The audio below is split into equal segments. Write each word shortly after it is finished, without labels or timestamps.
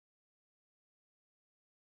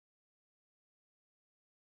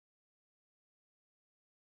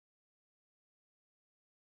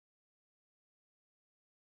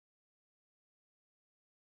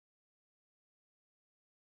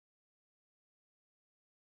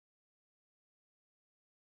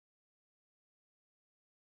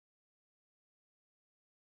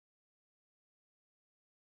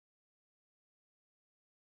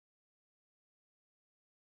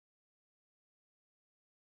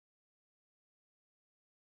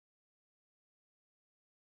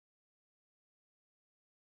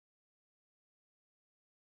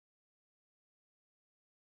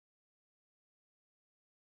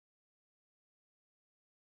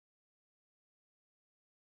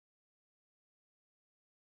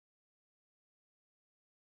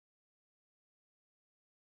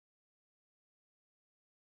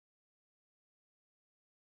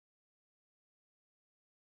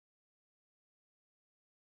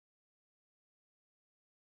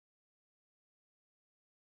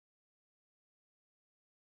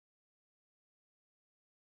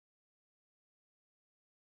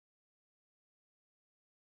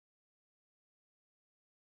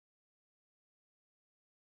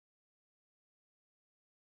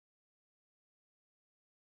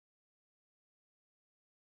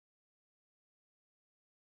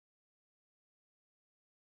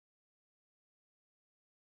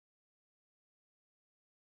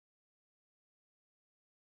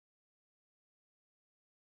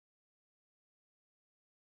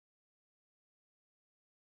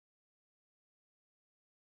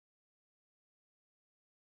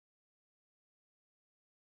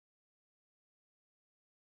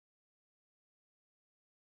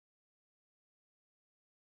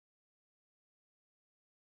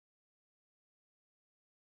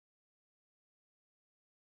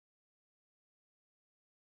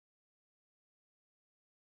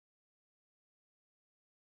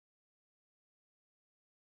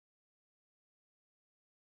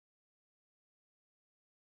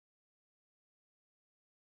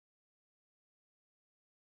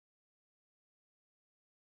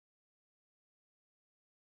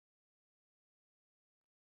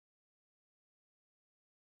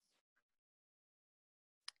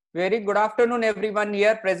Very good afternoon, everyone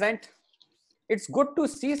here present. It's good to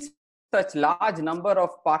see such large number of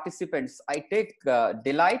participants. I take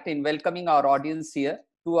delight in welcoming our audience here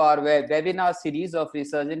to our webinar series of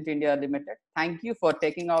Resurgent India Limited. Thank you for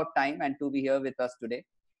taking out time and to be here with us today.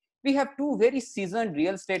 We have two very seasoned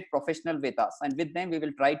real estate professionals with us, and with them we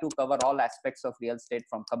will try to cover all aspects of real estate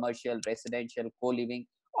from commercial, residential, co-living,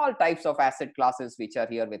 all types of asset classes which are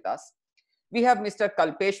here with us. We have Mr.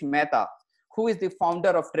 Kalpesh Mehta, who is the founder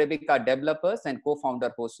of Tribeca Developers and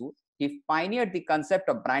co-founder Housr. He pioneered the concept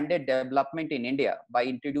of branded development in India by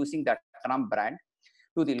introducing the Trump brand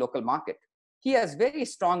to the local market. He has very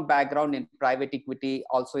strong background in private equity,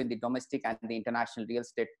 also in the domestic and the international real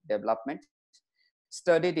estate development.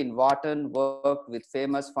 Studied in Wharton, worked with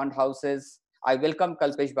famous fund houses. I welcome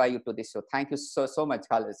Kalpesh Bhai to this show. Thank you so much,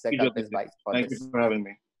 Kalpesh Bhai, for Thank this. you for having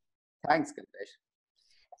me. Thanks, Kalpesh.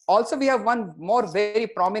 Also, we have one more very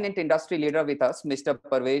prominent industry leader with us, Mr.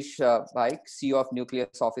 Parvez Bhai, CEO of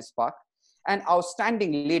Nucleus Office Park. An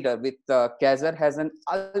outstanding leader with Quaiser has an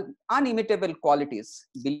unimitable qualities.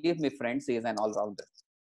 Believe me, friends, he is an all-rounder.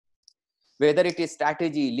 Whether it is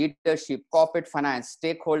strategy, leadership, corporate finance,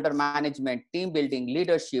 stakeholder management, team building,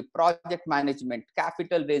 leadership, project management,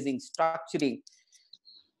 capital raising, structuring,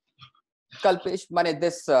 Kalpesh,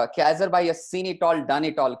 this Quaiser Bhai has seen it all, done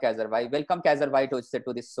it all. Quaiser Bhai, welcome Quaiser Bhai to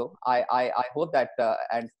this show. I hope that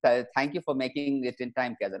and thank you for making it in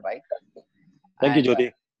time, Quaiser Bhai. Thank you,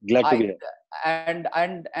 Jyoti. Glad to be here. And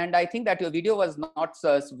I think that your video was not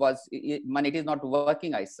it is not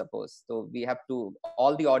working, I suppose. So we have to,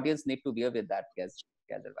 all the audience need to bear with that, Quaiser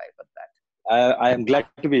Bhai, for that. I am glad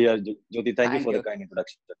to be here, Jyoti. Thank you for the kind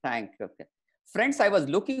introduction. Thank you. Okay. Friends, I was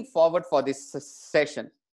looking forward for this session.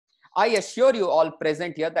 I assure you all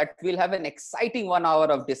present here that we'll have an exciting 1 hour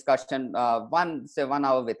of discussion, 1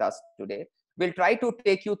 hour with us today. We'll try to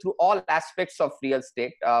take you through all aspects of real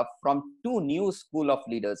estate from two new school of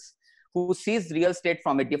leaders who sees real estate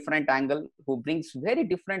from a different angle, who brings very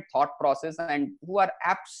different thought process, and who are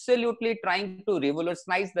absolutely trying to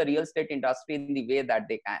revolutionize the real estate industry in the way that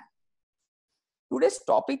they can. Today's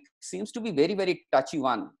topic seems to be very, very touchy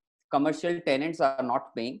one. Commercial tenants are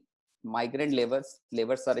not paying. Migrant labors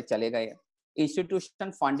are chale gaye.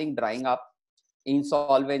 Institution funding drying up,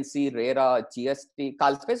 insolvency, RERA, GST.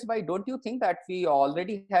 Kalpesh Bhai, don't you think that we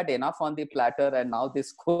already had enough on the platter and now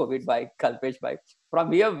this COVID by Kalpesh Bhai?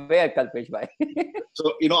 From here, where Kalpesh Bhai?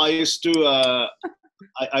 So, I used to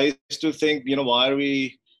think, why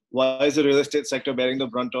is the real estate sector bearing the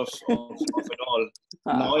brunt of it all?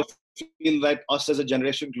 Now I feel that us as a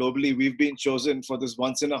generation globally, we've been chosen for this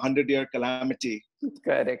once in 100-year calamity.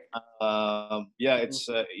 Correct. It's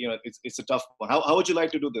a tough one. How would you like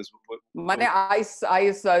to do this? I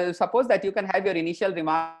suppose that you can have your initial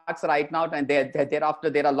remarks right now, and thereafter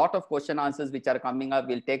there are a lot of question answers which are coming up.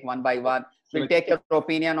 We'll take one by one. We'll take your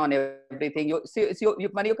opinion on everything. You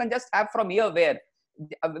can just have from here where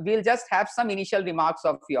we'll just have some initial remarks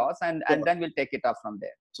of yours, and then we'll take it up from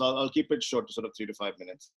there. So I'll keep it short to sort of 3 to 5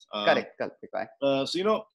 minutes. Correct.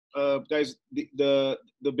 Guys, the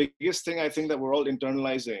biggest thing I think that we're all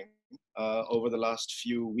internalizing over the last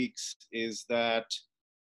few weeks is that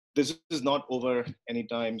this is not over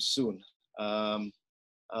anytime soon. There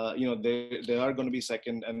are going to be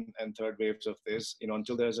second and third waves of this.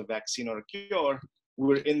 Until there's a vaccine or a cure,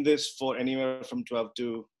 we're in this for anywhere from 12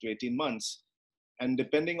 to 18 months. And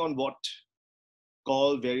depending on what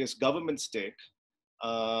call various governments take,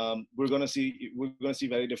 we're going to see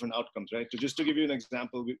very different outcomes, right? So just to give you an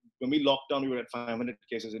example, when we locked down, we were at 500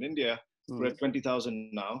 cases in India. We're at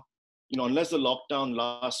 20,000 now. Unless the lockdown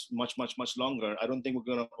lasts much longer, I don't think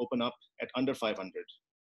we're going to open up at under 500,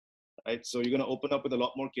 right? So you're going to open up with a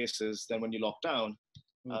lot more cases than when you lock down.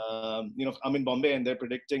 I'm in Bombay, and they're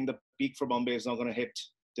predicting the peak for Bombay is not going to hit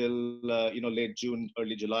till late June,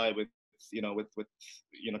 early July with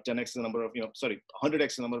 10x the number of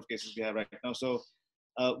 100x the number of cases we have right now. So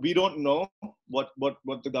we don't know what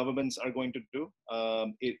the governments are going to do.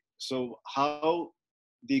 So how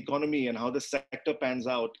the economy and how the sector pans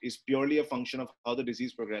out is purely a function of how the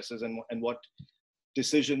disease progresses and what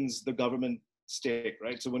decisions the governments take,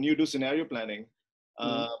 right? So when you do scenario planning,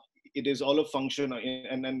 it is all a function.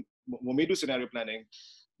 And then when we do scenario planning,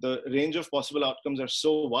 the range of possible outcomes are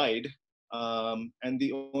so wide. And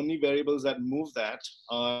the only variables that move that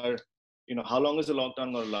are, how long is the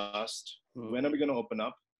lockdown going to last? When are we going to open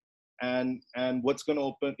up? And what's going to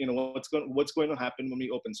open? What's going to happen when we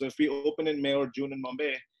open? So if we open in May or June in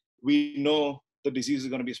Bombay, we know the disease is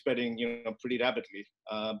going to be spreading, pretty rapidly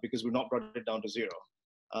because we've not brought it down to zero.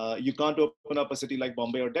 You can't open up a city like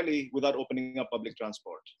Bombay or Delhi without opening up public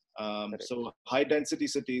transport. So high density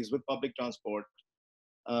cities with public transport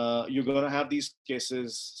you're going to have these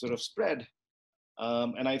cases sort of spread.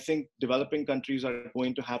 And I think developing countries are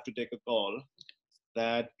going to have to take a call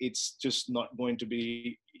that it's just not going to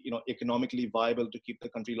be, economically viable to keep the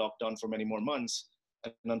country locked down for many more months.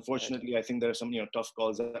 And unfortunately, I think there are some, tough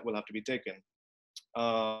calls that will have to be taken.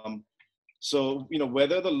 So,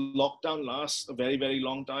 whether the lockdown lasts a very, very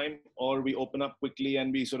long time, or we open up quickly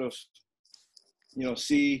and we sort of,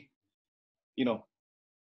 see,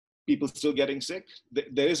 people still getting sick,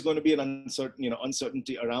 there is going to be an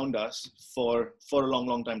uncertainty around us for a long,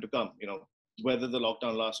 long time to come, whether the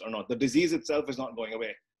lockdown lasts or not. The disease itself is not going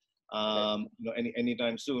away,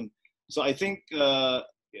 anytime soon. So I think,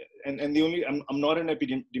 and the only, I'm not an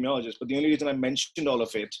epidemiologist, but the only reason I mentioned all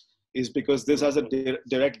of it is because this has a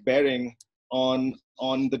direct bearing on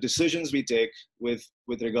the decisions we take with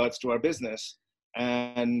regards to our business.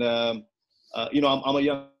 And, I'm a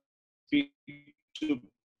young to,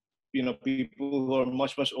 people who are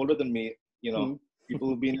much, much older than me, people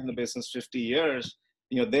who've been in the business 50 years,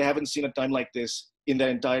 they haven't seen a time like this in their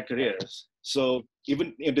entire careers. So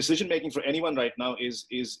even decision-making for anyone right now is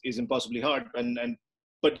impossibly hard,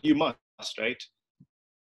 but you must, right?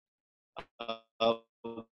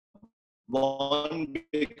 One,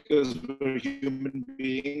 because we're human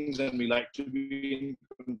beings and we like to be in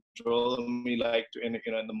control, and we like to, and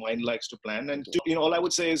the mind likes to plan. And two, all I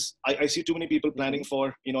would say is I see too many people planning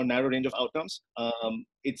for narrow range of outcomes.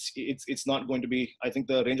 It's not going to be. I think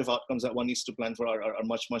the range of outcomes that one needs to plan for are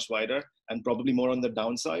much, much wider and probably more on the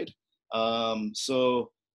downside. So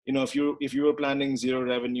if you were planning zero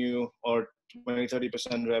revenue or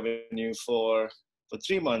 20-30% revenue for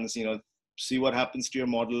 3 months, see what happens to your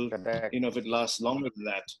model. Correct. If it lasts longer than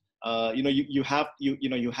that, you have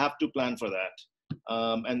to plan for that,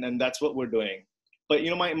 and that's what we're doing. But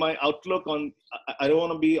my outlook on, I don't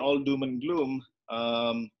want to be all doom and gloom.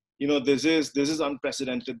 This is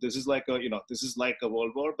unprecedented. This is like a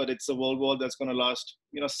world war, but it's a world war that's going to last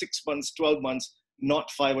 6 months, 12 months, not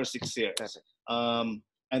 5 or 6 years. And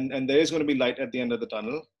there is going to be light at the end of the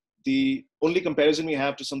tunnel. The only comparison we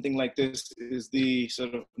have to something like this is the sort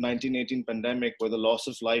of 1918 pandemic, where the loss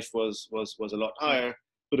of life was a lot higher.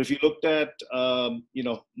 But if you looked at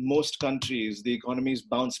most countries, the economies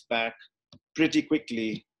bounced back pretty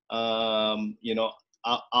quickly after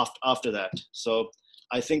that. So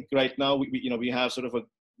I think right now we have sort of a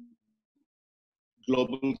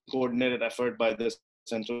global coordinated effort by the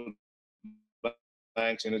central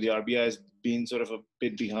banks. The RBI has been sort of a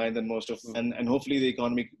bit behind than most of, and hopefully the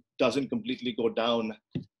economy doesn't completely go down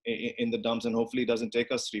in the dumps, and hopefully it doesn't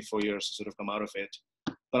take us 3-4 years to sort of come out of it.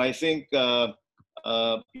 But I think, as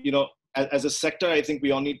a sector, I think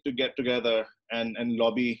we all need to get together and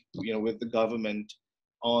lobby, with the government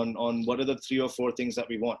on what are the 3 or 4 things that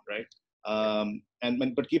we want, right?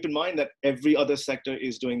 But keep in mind that every other sector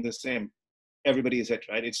is doing the same. Everybody is hit,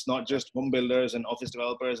 right? It's not just home builders and office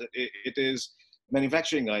developers. It is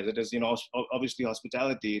manufacturing guys. It is, obviously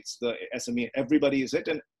hospitality. It's the SME. Everybody is hit,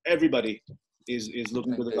 and everybody is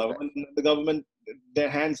looking to the government. The government, their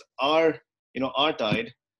hands are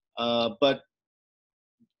tied, but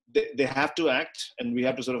they have to act, and we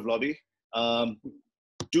have to sort of lobby. 2,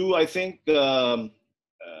 I think,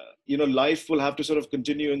 life will have to sort of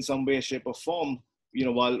continue in some way, shape, or form,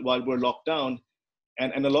 while we're locked down.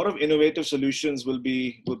 And a lot of innovative solutions will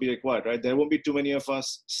be required, right? There won't be too many of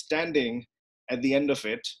us standing at the end of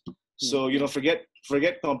it. So, forget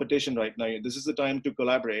competition right now. This is the time to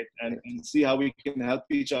collaborate and see how we can help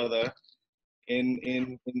each other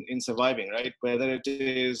in surviving, right? Whether it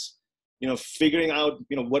is, figuring out,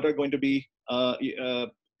 what are going to be, how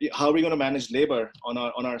are we going to manage labor on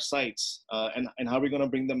our sites, and how are we going to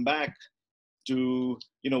bring them back to,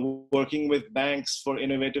 working with banks for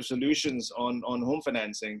innovative solutions on home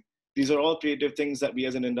financing. These are all creative things that we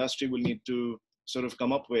as an industry will need to sort of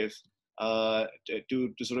come up with to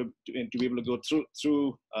be able to go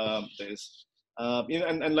through this.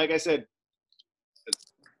 And like I said,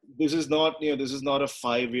 this is not a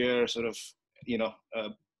 5-year sort of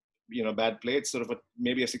bad play. It's sort of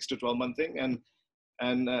maybe a 6 to 12 month thing.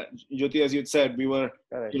 And Jyoti, as you'd said, we were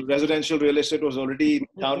residential real estate was already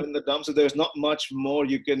down in the dumps, so there's not much more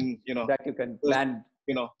you can that you can plan.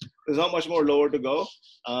 There's not much more lower to go.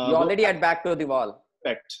 You already at back to the wall.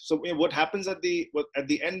 Correct. So what happens at the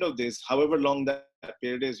end of this, however long that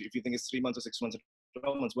period is, if you think it's 3 months or 6 months or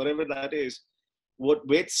 12 months, whatever that is, what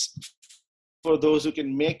waits for those who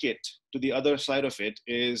can make it to the other side of it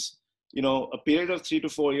is, a period of 3 to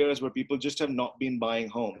 4 years where people just have not been buying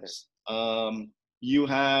homes. You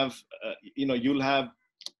have, you'll have,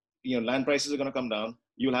 land prices are going to come down.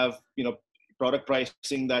 You'll have, product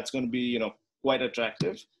pricing that's going to be, quite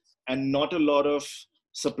attractive, and not a lot of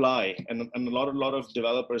supply, and a lot of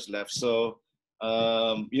developers left. So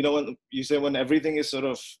when you say when everything is sort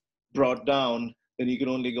of brought down, then you can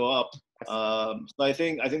only go up. So I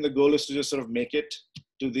think the goal is to just sort of make it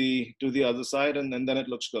to the other side, and then it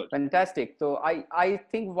looks good. Fantastic. So I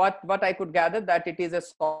think what I could gather that it is a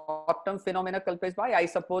short-term phenomena, Kalpesh bhai. I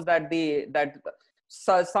suppose that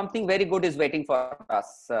something very good is waiting for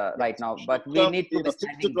us right now, but we need to be 6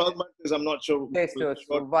 to 12 months is, I'm not sure.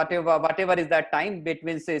 So whatever is that time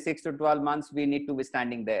between, say, 6 to 12 months, we need to be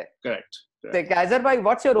standing there. Correct. So, Quaiser bhai,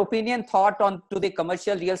 what's your opinion, thought on to the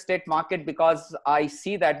commercial real estate market? Because I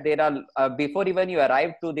see that there are, before even you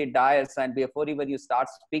arrive to the dais and before even you start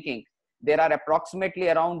speaking, there are approximately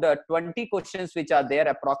around 20 questions which are there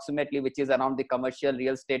approximately, which is around the commercial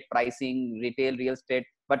real estate pricing, retail real estate.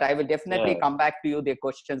 But I will definitely come back to you the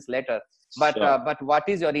questions later. But but what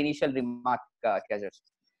is your initial remark, Quaiser?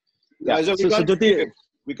 Quaiser,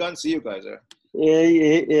 we can't see you, Quaiser.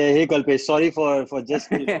 Hey, Kalpesh, sorry for just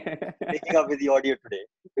picking up with the audio today.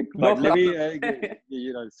 But let me,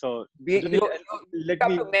 so let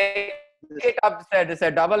me make it up. It's a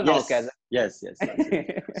double now, Quaiser. Yes.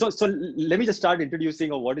 So let me just start introducing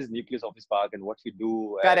what is Nucleus Office Park and what we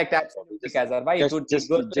do. Correct, absolutely, Quaiser.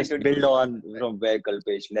 Just build on from where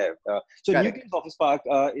Kalpesh left. So Correct. Nucleus Office Park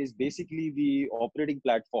is basically the operating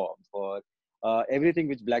platform for everything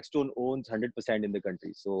which Blackstone owns 100% in the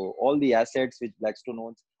country. So all the assets which Blackstone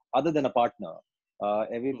owns, other than a partner,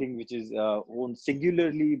 everything which is owned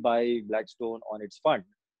singularly by Blackstone on its fund,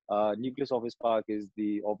 Nucleus Office Park is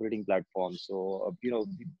the operating platform. So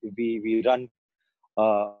we run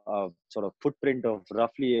a sort of footprint of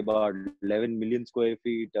roughly about 11 million square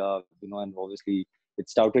feet, and obviously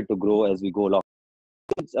it's started to grow as we go along.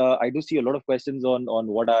 I do see a lot of questions on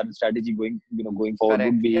what our strategy going forward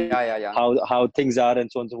Correct. would be, how things are,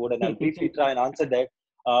 and so on and so forth. And I'll briefly try and answer that.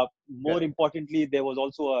 More importantly, there was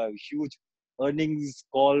also a huge earnings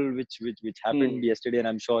call which happened yesterday, and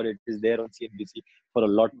I'm sure it is there on CNBC for a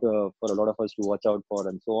lot of us to watch out for,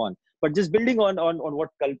 and so on. But just building on what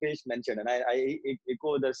Kalpesh mentioned, and I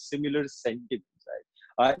echo the similar sentiments.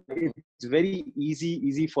 Right? It's very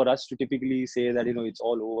easy for us to typically say that it's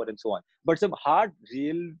all over and so on. But some hard,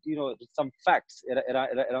 real, some facts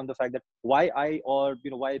around the fact that why I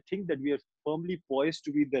think that we are firmly poised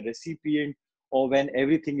to be the recipient or when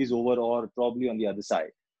everything is over, or probably on the other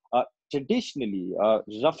side. Traditionally,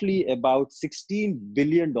 roughly about $16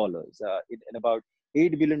 billion and about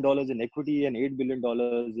 $8 billion in equity and $8 billion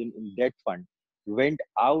in debt fund went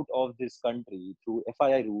out of this country through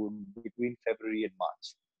FII route between February and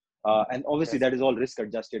March. And obviously that is all risk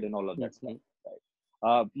adjusted and all of that stuff.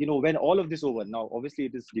 Right? When all of this over, now obviously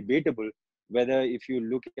it is debatable whether if you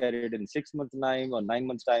look at it in 6 months time or 9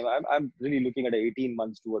 months time. I'm really looking at 18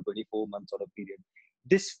 months to a 24 months sort of period.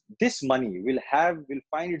 This money will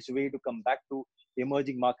find its way to come back to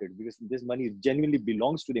emerging market, because this money genuinely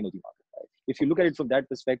belongs to the emerging market. Right? If you look at it from that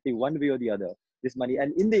perspective, one way or the other, this money,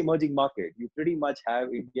 and in the emerging market, you pretty much have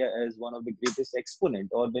India as one of the greatest exponent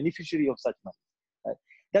or beneficiary of such money. Right?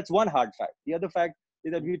 That's one hard fact. The other fact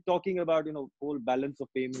is that we're talking about whole balance of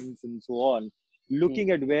payments and so on. Looking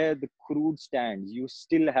at where the crude stands, you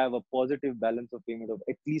still have a positive balance of payment of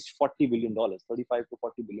at least $40 billion, $35 to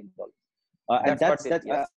 $40 billion. And that's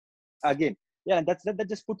again, and that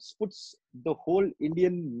just puts the whole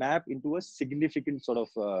Indian map into a significant sort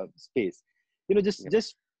of space.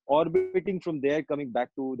 Just orbiting from there, coming back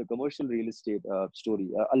to the commercial real estate story.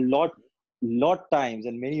 A lot times,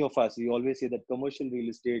 and many of us, we always say that commercial real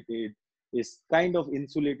estate is kind of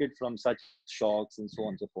insulated from such shocks and so on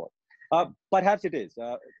and so forth. Perhaps it is,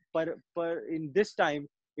 but in this time,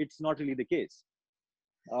 it's not really the case.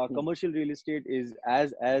 Commercial real estate is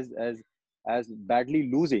as badly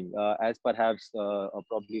losing as perhaps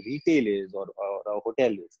probably retail is or a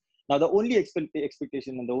hotel is. Now, the only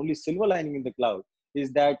expectation and the only silver lining in the cloud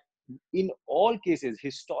is that in all cases,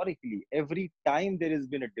 historically, every time there has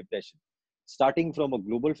been a depression, starting from a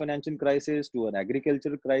global financial crisis to an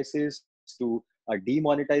agricultural crisis to a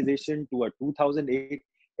demonetization to a 2008,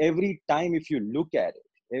 every time if you look at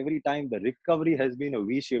it, every time the recovery has been a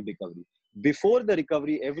V-shaped recovery. Before the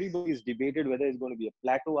recovery, everybody is debated whether it's going to be a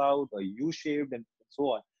plateau out or U-shaped and so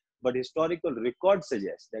on. But historical records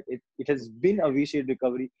suggest that it has been a V-shaped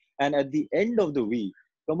recovery. And at the end of the V,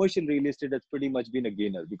 commercial real estate has pretty much been a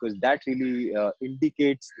gainer, because that really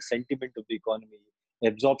indicates the sentiment of the economy.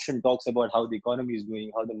 Absorption talks about how the economy is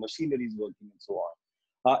doing, how the machinery is working, and so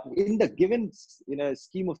on. In the given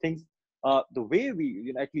scheme of things, the way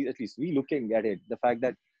we, at least we looking at it, the fact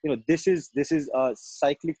that this is a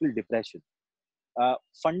cyclical depression.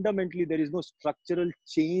 Fundamentally, there is no structural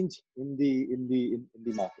change in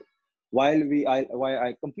the market. While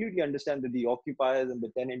I completely understand that the occupiers and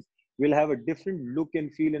the tenants will have a different look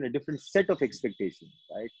and feel and a different set of expectations,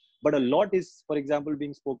 right? But a lot is, for example,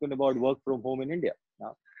 being spoken about work from home in India.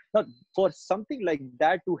 Now, for something like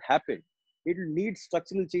that to happen, it will need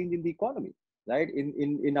structural change in the economy, right?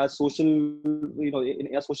 In our social,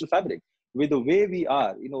 in our social fabric, with the way we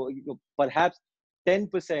are, perhaps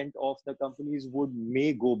 10% of the companies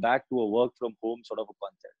may go back to a work from home sort of a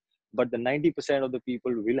concept, but the 90% of the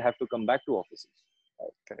people will have to come back to offices.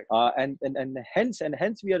 Right? Correct. And hence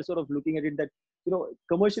we are sort of looking at it that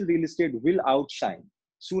commercial real estate will outshine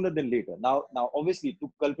sooner than later. Now obviously,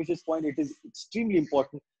 to Kalpesh's point, it is extremely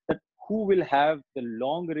important that who will have the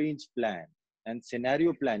long range plan and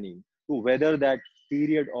scenario planning to weather that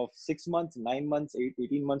period of 6 months, 9 months,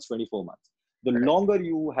 18 months, 24 months. The Correct. longer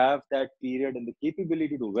you have that period and the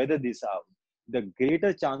capability to weather this out, the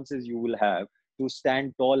greater chances you will have to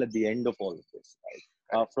stand tall at the end of all of this. Right?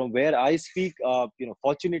 From where I speak,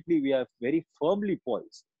 fortunately, we are very firmly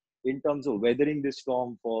poised in terms of weathering this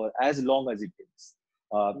storm for as long as it takes.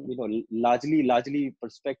 Largely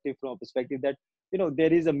from a perspective that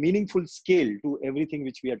there is a meaningful scale to everything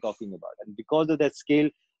which we are talking about, and because of that scale,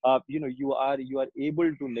 you are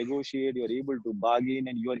able to negotiate, you are able to bargain,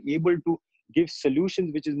 and you are able to give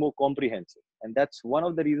solutions which is more comprehensive. And that's one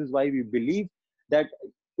of the reasons why we believe that,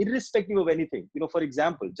 irrespective of anything, for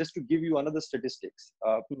example, just to give you another statistics,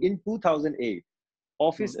 in 2008,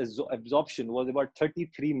 office absorption was about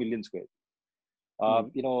 33 million square feet.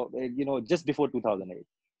 Just before 2008.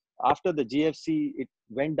 After the GFC, it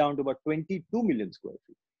went down to about 22 million square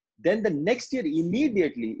feet. Then the next year,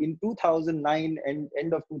 immediately in 2009 and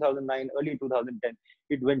end of 2009, early 2010,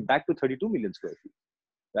 it went back to 32 million square feet.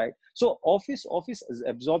 Right. So office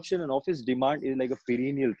absorption and office demand is like a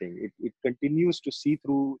perennial thing. It continues to see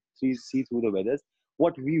through the weathers.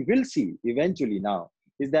 What we will see eventually now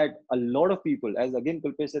is that a lot of people, as again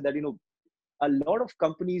Kalpesh said, that a lot of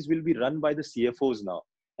companies will be run by the CFOs now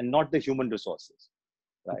and not the human resources.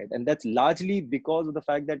 Right. And that's largely because of the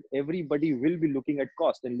fact that everybody will be looking at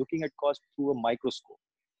cost and looking at cost through a microscope.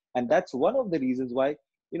 And that's one of the reasons why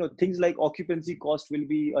things like occupancy cost will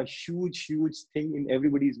be a huge thing in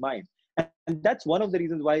everybody's mind. And that's one of the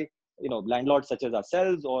reasons why landlords such as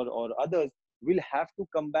ourselves or others will have to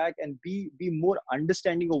come back and be more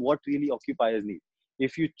understanding of what really occupiers need.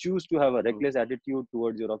 If you choose to have a reckless attitude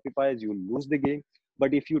towards your occupiers, you will lose the game.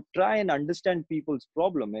 But if you try and understand people's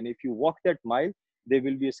problem, and if you walk that mile, there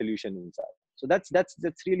will be a solution inside. So that's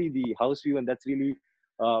really the house view, and that's really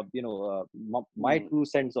my 2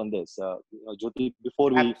 cents on this. Jyoti,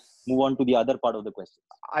 before we move on to the other part of the question.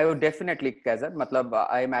 I would definitely, Quaiser.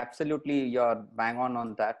 I'm absolutely you're bang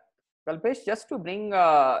on that. Kalpesh, just to bring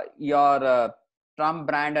your Trump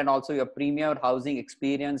brand and also your premier housing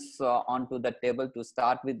experience onto the table to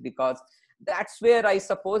start with, because that's where I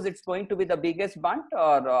suppose it's going to be the biggest bunt,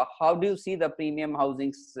 or how do you see the premium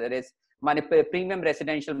housing premium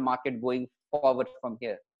residential market going forward from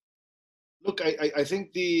here? Look, I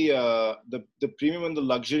think the premium and the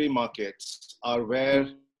luxury markets are where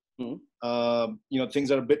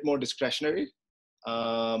things are a bit more discretionary,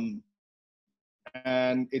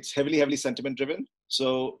 and it's heavily sentiment driven.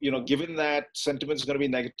 So given that sentiment is going to be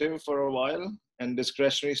negative for a while and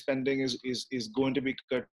discretionary spending is going to be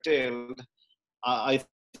curtailed, I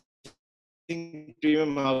think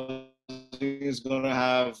premium housing is going to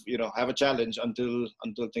have a challenge until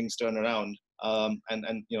things turn around.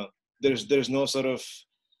 There's no sort of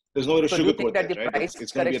there's no way to so do you think sugarcoat that the it, right? price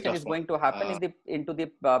It's going to be a correction tough is going one. to happen into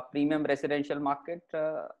the premium residential market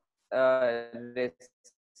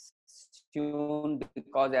soon,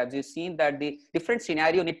 because as you've seen that the different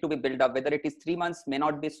scenario need to be built up, whether it is 3 months may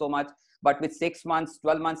not be so much, but with 6 months,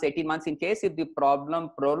 12 months, 18 months, in case if the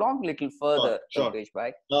problem prolong little further. Sure.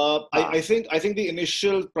 Right? I think the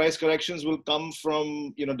initial price corrections will come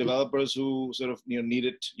from developers who sort of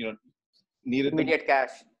needed immediate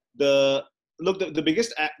cash. The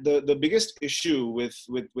biggest issue with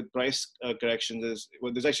price corrections is,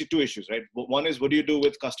 well, there's actually 2 issues, right? One is, what do you do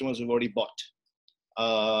with customers who've already bought?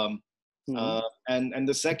 And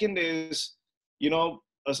the second is,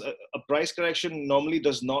 a price correction normally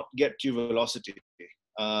does not get you velocity.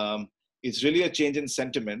 It's really a change in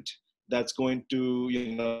sentiment that's going to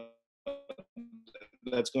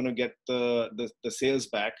get the sales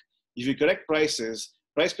back. If you correct prices,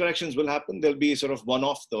 price corrections will happen. They'll be sort of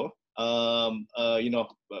one-off though.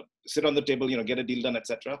 Sit on the table, get a deal done,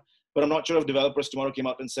 etc. But I'm not sure if developers tomorrow came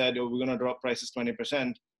out and said, "Oh, we're going to drop prices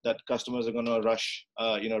 20%," that customers are going to rush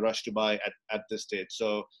to buy at this stage.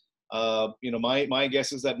 So my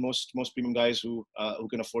guess is that most premium guys who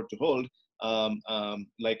can afford to hold,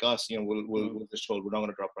 like us, will just hold. We're not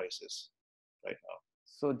going to drop prices right now.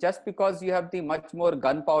 So just because you have the much more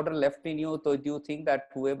gunpowder left in you, so do you think that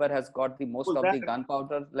whoever has got the most of the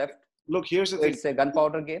gunpowder left? Look, here's the thing. It's a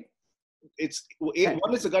gunpowder game.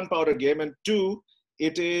 One, it's a gunpowder game, and two,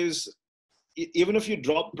 it is, even if you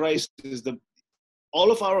drop prices,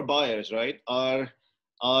 all of our buyers, right, are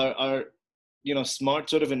smart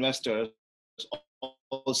sort of investors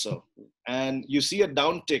also. And you see a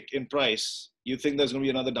downtick in price, you think there's going to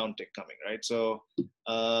be another downtick coming, right? So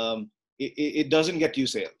it doesn't get you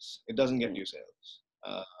sales. It doesn't get you sales.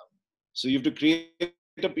 So you have to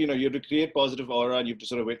create positive aura, and you have to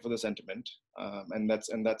sort of wait for the sentiment, and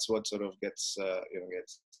that's what sort of gets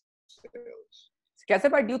sales. Quaiser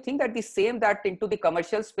bhai, do you think that the same that into the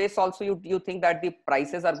commercial space also you think that the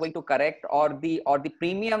prices are going to correct, or the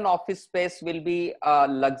premium office space will be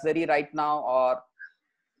luxury right now, or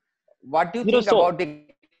what do you think about the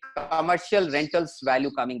commercial rentals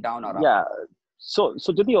value coming down or up? Yeah. So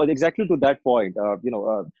Jyoti, exactly to that point,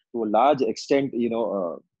 to a large extent,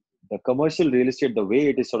 the commercial real estate, the way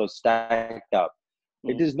it is sort of stacked up,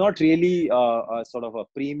 it is not really a sort of a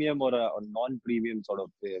premium or a non-premium sort of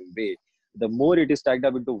way. The more it is stacked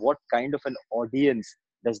up into what kind of an audience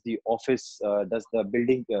does the office, does the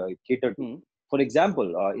building cater to. For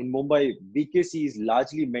example, in Mumbai, BKC is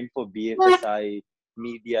largely meant for BFSI,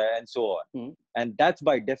 media, and so on. And that's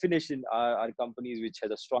by definition are companies which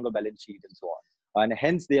has a stronger balance sheet and so on. And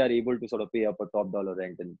hence they are able to sort of pay up a top dollar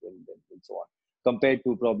rent and so on, compared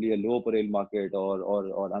to probably a low parallel market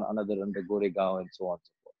or another under Goregaon and so on.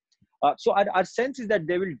 So our sense is that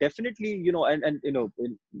they will definitely,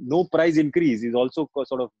 no price increase is also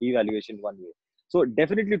sort of devaluation one way. So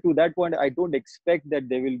definitely to that point, I don't expect that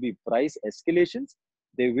there will be price escalations.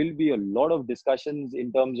 There will be a lot of discussions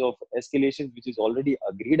in terms of escalations, which is already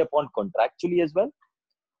agreed upon contractually as well.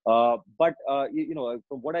 But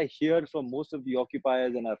from what I hear from most of the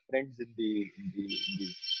occupiers and our friends in the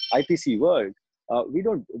IPC world, we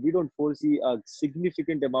don't foresee a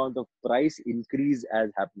significant amount of price increase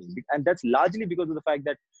as happening, and that's largely because of the fact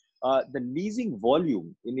that the leasing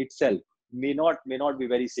volume in itself may not be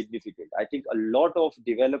very significant. I think a lot of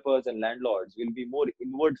developers and landlords will be more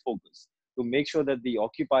inward focused to make sure that the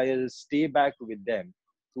occupiers stay back with them,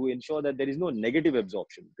 to ensure that there is no negative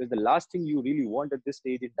absorption. Because the last thing you really want at this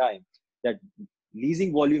stage in time, that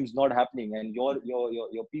leasing volumes not happening and your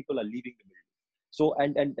people are leaving the building. So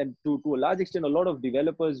and to a large extent, a lot of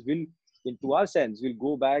developers will, into our sense, will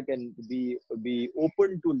go back and be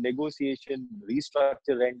open to negotiation,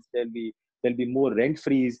 restructure rents. There'll be more rent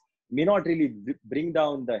freeze. May not really bring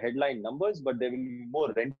down the headline numbers, but there will be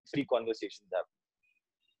more rent free conversations happening.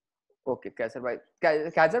 Okay,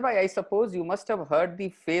 Quaiser bhai, I suppose you must have heard the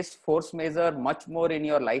force majeure much more in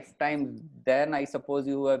your lifetime than I suppose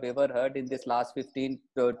you have ever heard in this last 15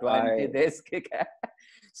 to 20 days.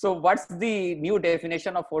 So what's the new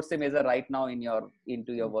definition of force majeure right now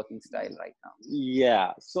into your working style right now?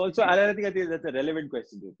 Yeah. So I think that's a relevant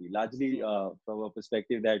question, Jyoti. Largely from a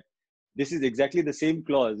perspective that this is exactly the same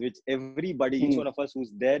clause which everybody, each one of us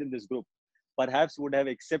who's there in this group, perhaps would have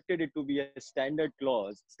accepted it to be a standard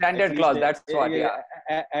clause. That's what,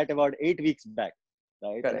 at about 8 weeks back,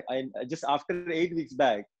 right? Correct. And just after 8 weeks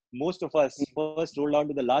back, most of us first rolled down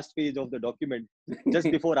to the last page of the document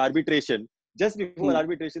just before arbitration. Just before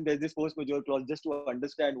arbitration, there's this force majeure clause just to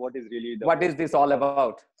understand what is really what is this all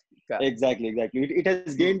about. Exactly. It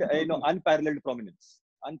has gained unparalleled prominence.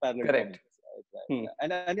 Correct. Right.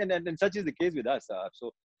 And such is the case with us.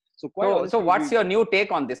 So what's your new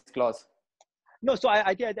take on this clause? No, so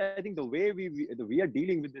I think the way we are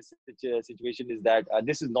dealing with this situation is that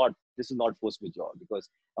this is not force majeure, because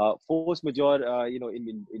force majeure,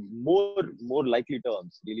 in more likely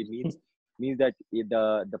terms, really means that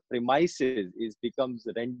the premises becomes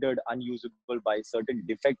rendered unusable by certain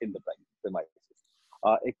defect in the premises.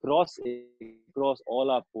 Across all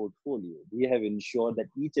our portfolio, we have ensured that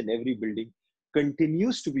each and every building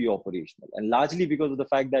continues to be operational, and largely because of the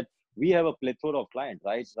fact that we have a plethora of clients,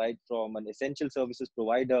 right from an essential services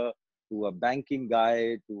provider to a banking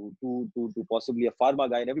guy to possibly a pharma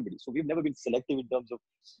guy and everybody. So we've never been selective in terms of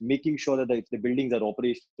making sure that if the buildings are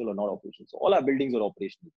operational or not operational. So all our buildings are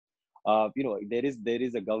operational. There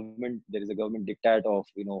is a government diktat of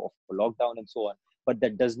of lockdown and so on, but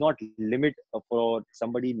that does not limit for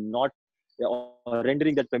somebody not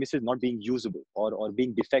rendering that premises not being usable or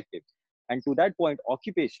being defective. And to that point,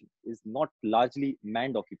 occupation is not largely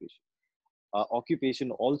manned occupation. Occupation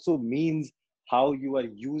also means how you are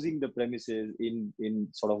using the premises in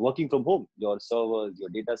sort of working from home, your servers, your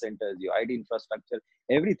data centers, your IT infrastructure,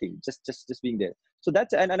 everything, just being there. So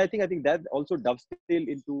that's, and I think that also dovetail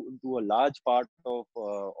into a large part of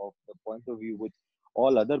the point of view which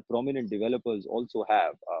all other prominent developers also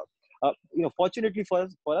have. Fortunately for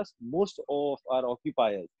us, most of our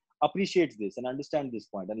occupiers appreciates this and understand this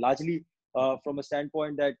point, and largely from a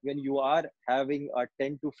standpoint that when you are having a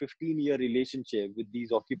 10 to 15-year relationship with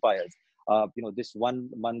these occupiers, this 1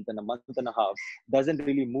 month and a month and a half doesn't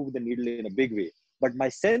really move the needle in a big way. But my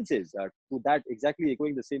sense is, to that, exactly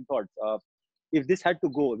echoing the same thoughts, if this had to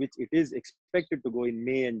go, which it is expected to go in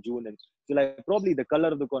May and June and July, probably the color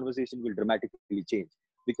of the conversation will dramatically change,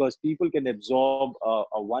 because people can absorb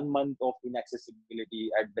a 1 month of inaccessibility,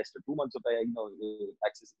 at best 2 months of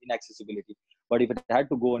inaccessibility. But if it had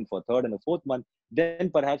to go on for third and a fourth month, then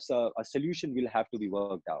perhaps a solution will have to be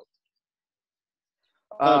worked out.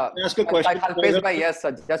 Can I ask a question? Kalpesh bhai, yes,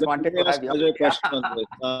 I just wanted to have your question on this.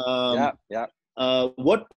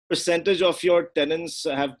 What percentage of your tenants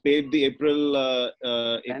have paid the April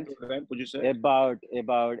rent, would you say? About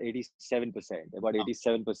 87%. About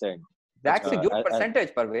 87%. That's a good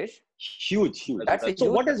percentage, Parvez. Huge. That's a so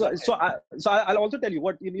huge what is percentage. I'll also tell you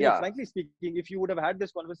what, frankly speaking, if you would have had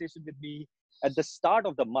this conversation with me at the start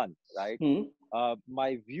of the month, right?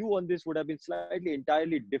 My view on this would have been slightly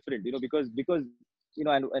entirely different, because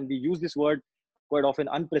and we use this word quite often,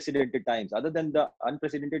 unprecedented times. Other than the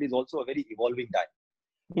unprecedented is also a very evolving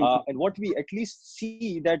time. And what we at least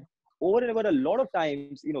see that over and over a lot of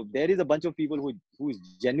times, there is a bunch of people who is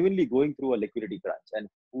genuinely going through a liquidity crunch and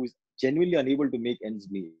who is genuinely unable to make ends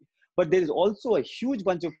meet. But there is also a huge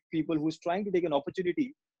bunch of people who's trying to take an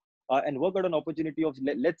opportunity and work out an opportunity of,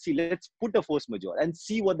 let's put a force majeure and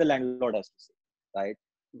see what the landlord has to say, right?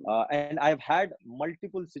 And I've had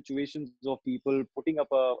multiple situations of people putting up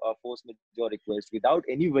a force majeure request without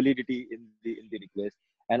any validity in the request,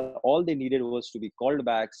 and all they needed was to be called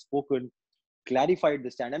back, spoken, clarified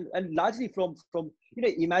the stand, and largely from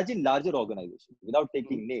imagine larger organizations, without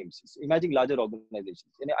taking names. Imagine larger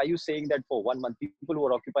organizations. Are you saying that for 1 month, people who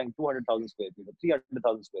are occupying 200,000 square feet or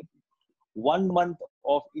 300,000 square feet, 1 month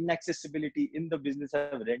of inaccessibility in the business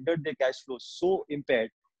have rendered their cash flow so impaired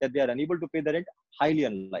that they are unable to pay the rent? Highly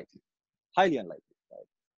unlikely, right?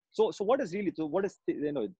 So what is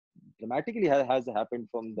dramatically has happened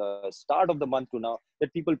from the start of the month to now,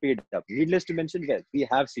 that people paid up. Needless to mention, yes, we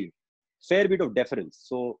have seen fair bit of deference.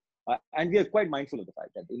 So and we are quite mindful of the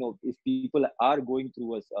fact that if people are going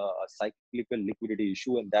through a cyclical liquidity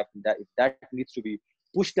issue, and that if that needs to be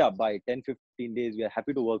pushed up by 10-15 days, we are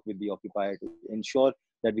happy to work with the occupier to ensure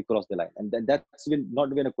that we cross the line. And then that's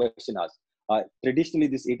not been a question asked. Traditionally,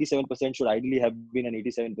 this 87% should ideally have been an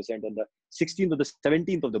 87% on the 16th or the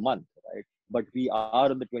 17th of the month, right? But we are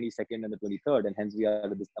on the 22nd and the 23rd, and hence we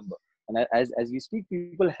are at this number. And as we speak,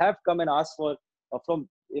 people have come and asked for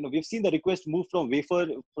we've seen the request move from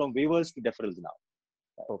waivers to deferrals now.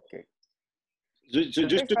 Okay. So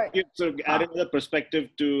just to add another perspective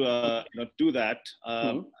to that.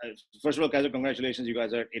 First of all, Quaiser, congratulations, you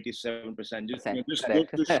guys are at 87%. Just go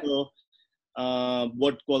to show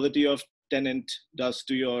what quality of tenant does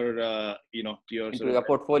to your your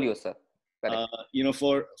portfolio, sir.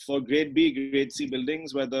 For grade B, grade C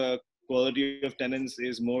buildings where the quality of tenants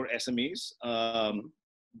is more SMEs,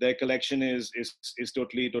 their collection is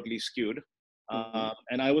totally skewed.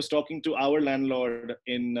 And I was talking to our landlord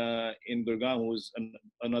in Gurgaon, who's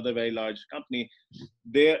another very large company.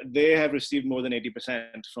 They have received more than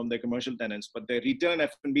 80% from their commercial tenants, but their retail and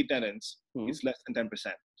F&B tenants is less than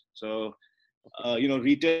 10%. So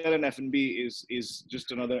retail and F&B is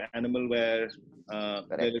just another animal where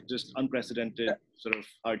there is just unprecedented sort of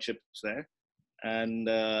hardships there, and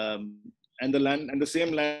the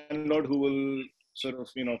same landlord who will sort of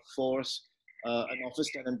force an office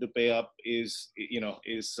tenant to pay up is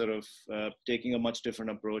sort of taking a much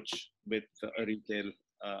different approach with a retail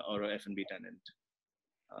or a F&B tenant.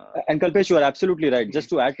 And Kalpesh, you are absolutely right. Just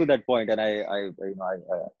to add to that point, and I'm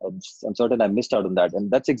certain I missed out on that, and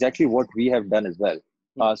that's exactly what we have done as well.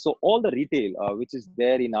 So all the retail which is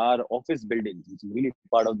there in our office buildings, which is really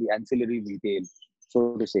part of the ancillary retail,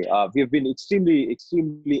 so to say, we have been extremely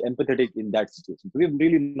empathetic in that situation. We have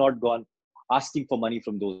really not gone asking for money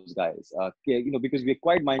from those guys, because we're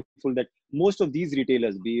quite mindful that most of these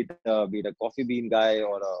retailers, be it a coffee bean guy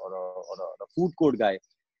or a food court guy,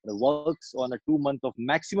 works on a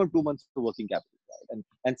maximum 2 months of working capital, right?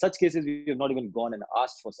 And such cases we have not even gone and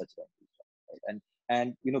asked for such rentals, right?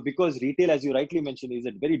 And because retail, as you rightly mentioned, is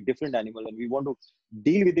a very different animal, and we want to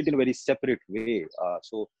deal with it in a very separate way.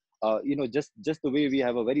 So just the way we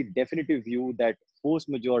have a very definitive view that force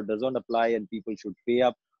majeure does not apply and people should pay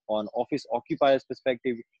up on office occupiers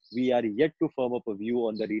perspective, we are yet to firm up a view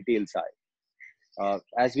on the retail side.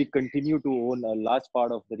 As we continue to own a large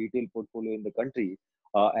part of the retail portfolio in the country,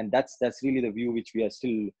 and that's really the view which we are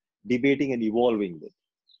still debating and evolving with.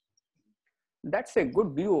 That's a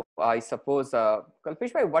good view, I suppose.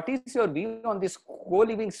 Kalpesh bhai, what is your view on this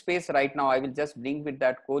co-living space right now? I will just bring with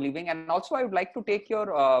that co-living, and also I would like to take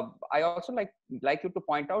your. I also like you to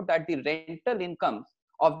point out that the rental income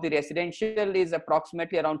of the residential is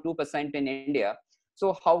approximately around 2% in India.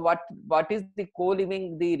 So what is the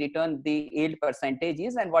co-living, the return, the yield percentage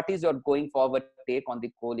is, and what is your going forward take on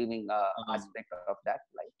the co-living aspect of that?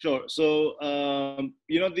 Sure. So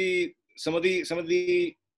some of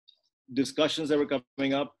the discussions that were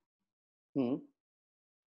coming up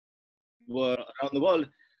were around the world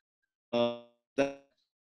that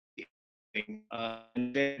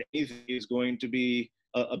anything is going to be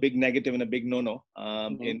a big negative and a big no-no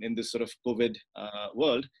in this sort of COVID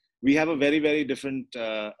world. We have a very, very different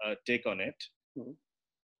take on it.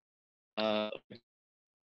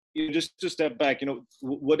 Just to step back,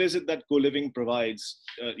 what is it that co-living provides,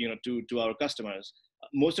 to our customers?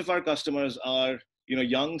 Most of our customers are,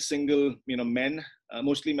 young, single, men,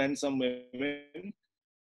 mostly men, some women,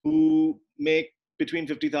 who make between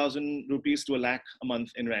 50,000 rupees to a lakh a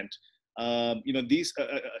month in rent. These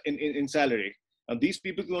in salary. These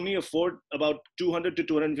people can only afford about 200 to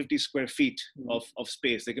 250 square feet of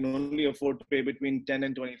space. They can only afford to pay between 10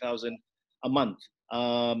 and 20,000 a month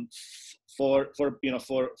for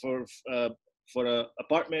a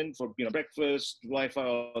apartment, for breakfast, Wi-Fi,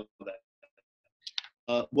 all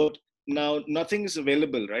that. Now nothing is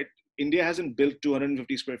available, right? India hasn't built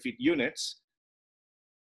 250 square feet units.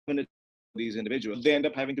 These individuals, they end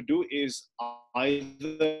up having to do is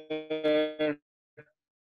either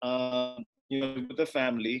with a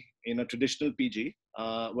family in a traditional PG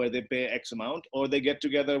where they pay X amount, or they get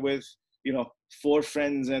together with 4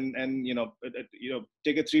 friends and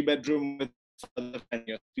take a 3-bedroom with other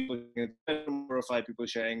people, 4 or 5 people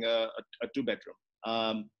sharing a 2-bedroom.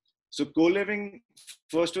 So co-living,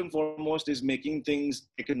 first and foremost, is making things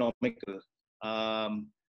economical, and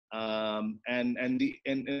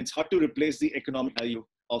it's hard to replace the economic value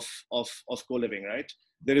of co-living, right?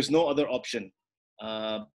 There is no other option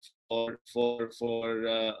for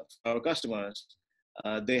our customers.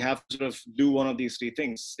 They have to sort of do one of these 3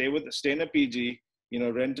 things: stay in a PG,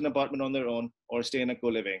 rent an apartment on their own, or stay in a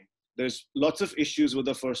co-living. There's lots of issues with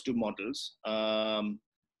the first 2 models,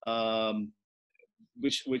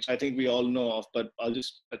 which I think we all know of, but I'll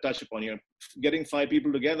just touch upon here. Getting 5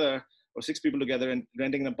 people together or 6 people together and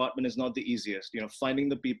renting an apartment is not the easiest. Finding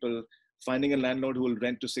the people, finding a landlord who will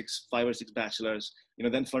rent to 5 or 6 bachelors,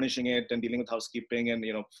 then furnishing it and dealing with housekeeping and,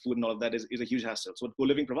 food and all of that is a huge hassle. So what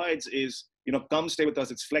co-living provides is, come stay with us.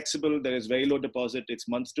 It's flexible. There is very low deposit. It's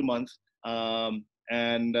month to month.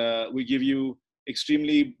 And we give you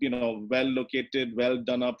extremely, well located, well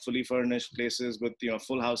done up, fully furnished places with,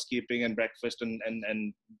 full housekeeping and breakfast and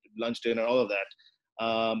lunch, dinner, all of that.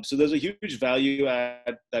 So there's a huge value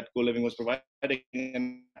add that co-living was providing,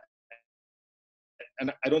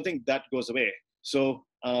 and I don't think that goes away. So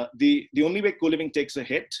the only way co-living takes a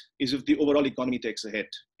hit is if the overall economy takes a hit.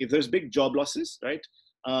 If there's big job losses, right,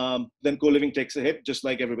 then co-living takes a hit just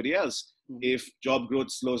like everybody else. If job growth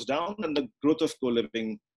slows down, then the growth of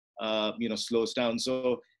co-living slows down.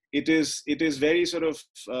 So it is very sort of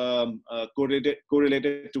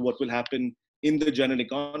correlated to what will happen in the general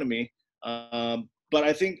economy. But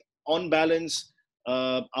I think on balance,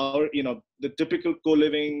 the typical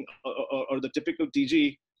co-living or the typical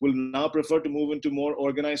TG will now prefer to move into more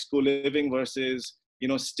organized co-living versus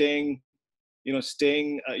trying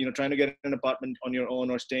to get an apartment on your own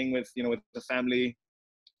or staying with with the family,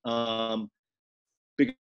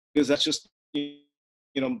 because that's just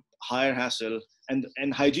higher hassle,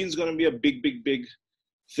 and hygiene is going to be a big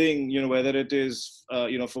thing, whether it is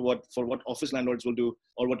for what office landlords will do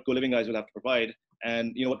or what co-living guys will have to provide,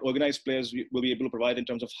 and what organized players will be able to provide in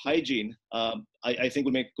terms of hygiene. I think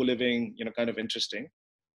will make co-living kind of interesting.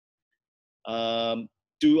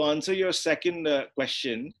 To answer your second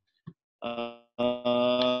question,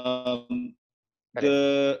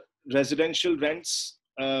 the residential rents,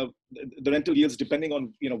 the rental yields, depending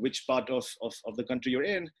on which part of the country you're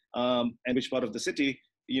in, and which part of the city,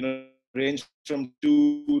 range from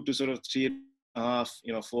 2 to sort of 3.5%,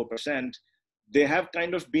 4%. They have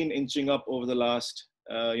kind of been inching up over the last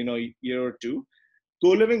year or 2.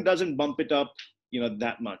 Co-living doesn't bump it up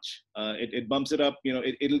that much. It bumps it up,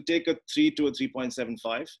 it'll take a 3 to a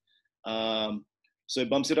 3.75. So it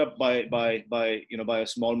bumps it up by a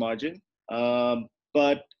small margin.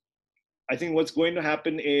 But I think what's going to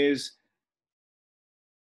happen is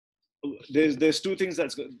there's two things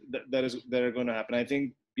that are going to happen. I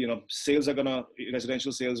think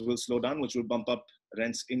residential sales will slow down, which will bump up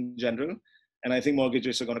rents in general, and I think mortgage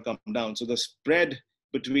rates are going to come down. So the spread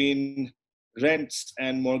between rents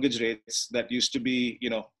and mortgage rates that used to be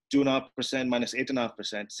 2.5% minus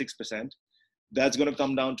 8.5%, 6%, that's going to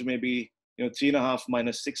come down to maybe 3.5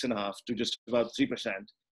 minus 6.5 to just about 3%.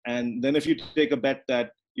 And then if you take a bet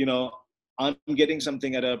that I'm getting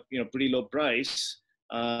something at a pretty low price,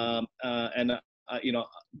 and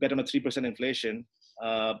bet on a 3% inflation,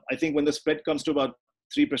 I think when the spread comes to about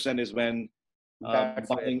 3% is when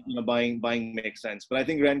buying makes sense. But I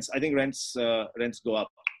think rents go up.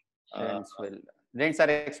 Rents are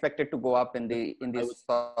expected to go up in this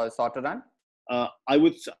shorter run. I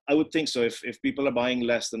would think so. If people are buying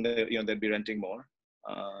less, then they'd be renting more.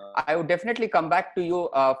 I would definitely come back to you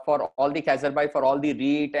for all the Quaiser Bhai, for all the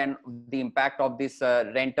REIT and the impact of this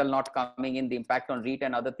rental not coming in, the impact on REIT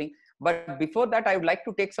and other thing. But before that, I would like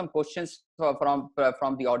to take some questions from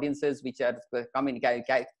the audiences which are coming.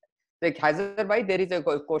 Quaiser Bhai, there is a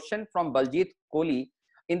question from Baljit Kohli.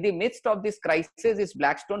 In the midst of this crisis, is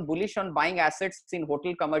Blackstone bullish on buying assets in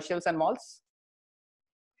hotel, commercials and malls?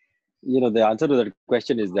 The answer to that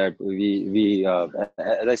question is that we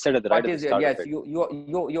as I said at the right at the start yes, of it,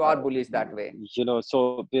 you are bullish that way.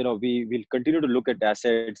 So we will continue to look at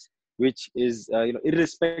assets which is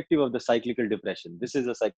irrespective of the cyclical depression. This is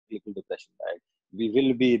a cyclical depression, right?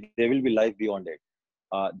 There will be life beyond it.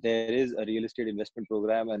 There is a real estate investment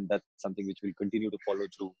program, and that's something which will continue to follow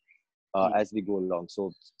through as we go along.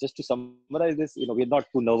 So just to summarize this, we're not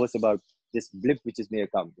too nervous about this blip which may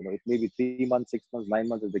come. It may be 3 months, 6 months, 9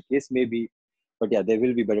 months, as the case may be. But yeah, there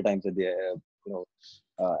will be better times at the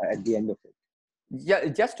at the end of it. Yeah,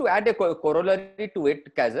 just to add a corollary to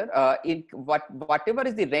it, Quaiser, in whatever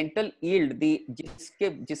is the rental yield,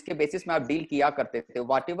 जिसके basis में आप deal किया करते थे,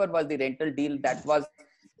 whatever was the rental deal, that was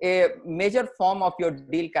a major form of your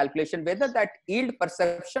deal calculation. Whether that yield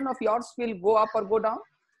perception of yours will go up or go down.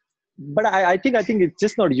 But I think it's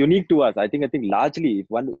just not unique to us. I think largely, if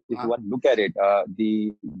one look at it,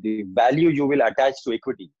 the value you will attach to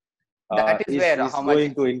equity is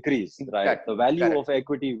going to increase, right? The value of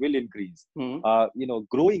equity will increase.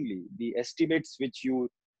 Growingly, the estimates which you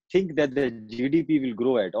think that the GDP will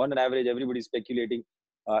grow at, on an average, everybody is speculating.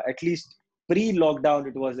 At least pre-lockdown,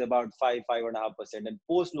 it was about 5.5%, and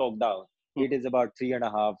post-lockdown, it is about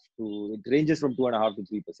 3.5 to. It ranges from 2.5 to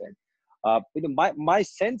 3%. My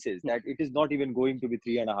sense is that it is not even going to be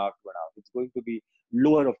 3.5, 2.5. It's going to be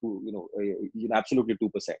lower of absolutely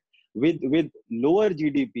 2%. With lower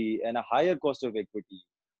GDP and a higher cost of equity,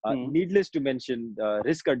 needless to mention,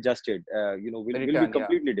 risk adjusted, will be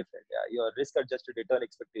completely different. Yeah, your risk adjusted return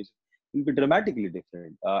expectation will be dramatically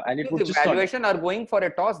different, and it would just valuation are going for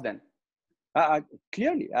a toss then.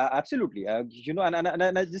 Clearly, absolutely. And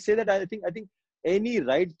I just say that I think any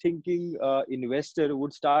right thinking investor will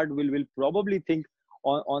probably think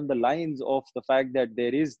on the lines of the fact that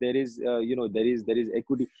there is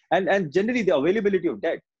equity and generally the availability of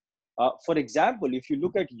debt. For example, if you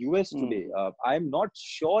look at US today, I'm not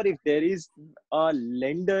sure if there is a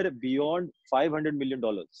lender beyond $500 million.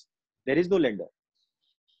 There is no lender,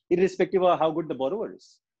 irrespective of how good the borrower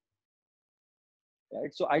is.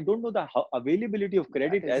 Right. So I don't know the availability of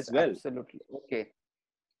credit as well. Absolutely. Okay.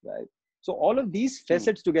 Right. So all of these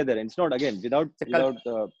facets together, and it's not again without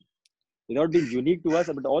being unique to us,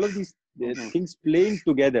 but all of these things playing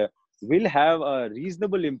together will have a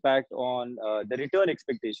reasonable impact on the return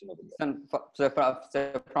expectation of investment.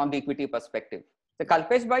 From the equity perspective. So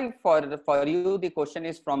Kalpesh Bhai, for you, the question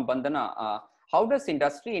is from Bandana. How does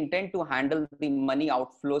industry intend to handle the money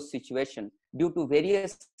outflow situation due to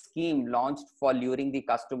various schemes launched for luring the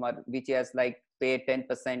customer, which has like pay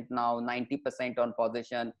 10% now, 90% on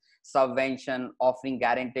possession, subvention, offering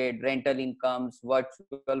guaranteed rental incomes,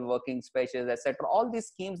 virtual working spaces, etc. All these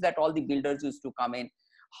schemes that all the builders used to come in.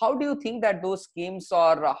 How do you think that those schemes,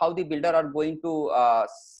 or how the builder are going to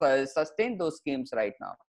sustain those schemes right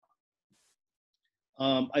now?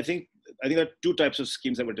 I think there are two types of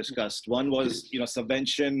schemes that were discussed. One was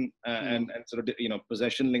subvention and sort of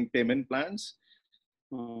possession linked payment plans,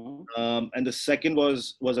 and the second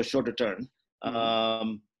was a short return.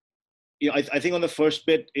 I think on the first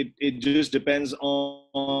bit, it just depends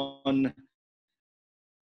on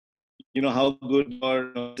how good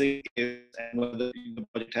your thing is and whether the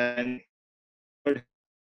project has.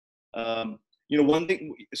 One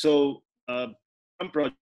thing. So one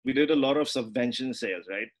project, we did a lot of subvention sales,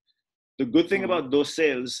 right? The good thing about those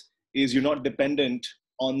sales is you're not dependent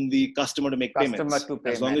on the customer to make payments.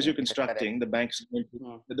 As long as you're constructing, the bank is going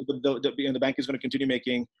to, the bank is going to continue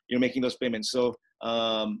making those payments. So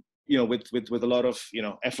with a lot of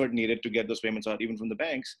effort needed to get those payments out, even from the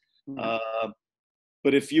banks.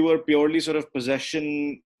 But if you were purely sort of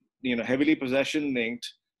possession, heavily possession linked,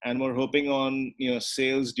 and we're hoping on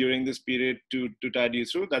sales during this period to tide you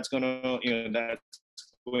through, that's going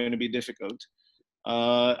to be difficult.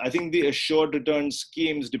 I think the assured return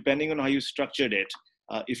schemes, depending on how you structured it,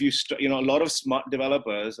 if you a lot of smart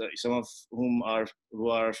developers, some of who are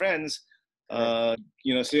our friends,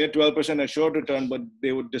 say a 12% assured return, but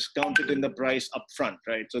they would discount it in the price upfront,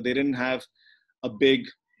 right? So they didn't have a big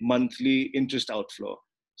monthly interest outflow.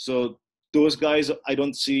 So those guys, I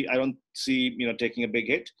don't see taking a big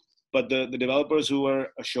hit. But the developers who are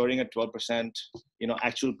assuring a 12%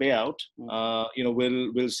 actual payout,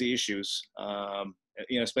 will see issues.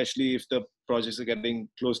 Especially if the projects are getting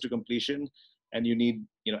close to completion, and you need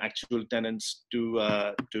actual tenants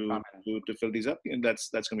to fill these up, and that's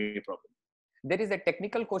going to be a problem. There is a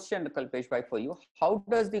technical question, Kalpesh bhai, for you. How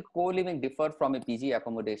does the co-living differ from a PG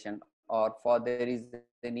accommodation, or for there is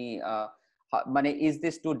any? Is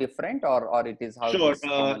this too different, or it is how? Sure.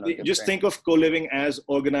 Just think of co-living as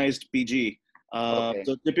organized PG.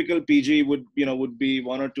 So typical PG would be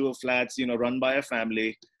one or two flats run by a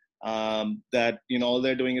family that all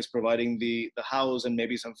they're doing is providing the house and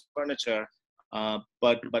maybe some furniture,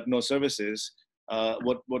 but no services.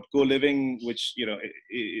 What co-living, which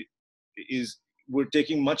is, we're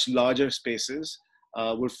taking much larger spaces,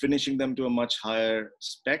 we're finishing them to a much higher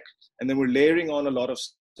spec, and then we're layering on a lot of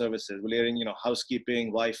services. We're layering housekeeping,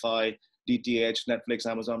 Wi-Fi, DTH, Netflix,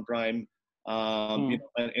 Amazon Prime.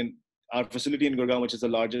 And our facility in Gurgaon, which is the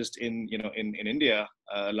largest in India,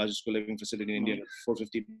 largest co-living facility in India,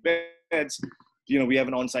 450 beds. We have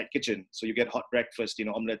an on-site kitchen, so you get hot breakfast,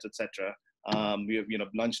 omelets, etc. We have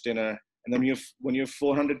lunch, dinner, and then when you have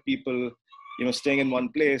 400 people staying in one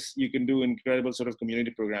place, you can do incredible sort of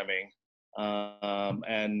community programming,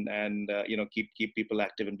 and keep people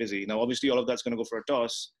active and busy. Now, obviously, all of that's going to go for a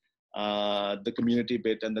toss. The community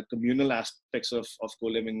bit and the communal aspects of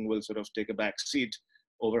co-living will sort of take a back seat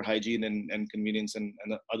over hygiene and convenience and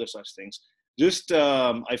other such things. Just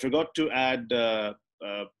I forgot to add,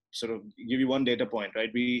 sort of give you one data point,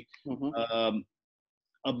 right? We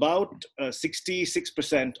about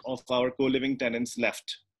 66% of our co-living tenants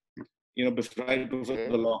left, right before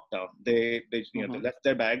the lockdown. They left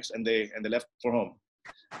their bags and they left for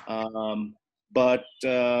home. But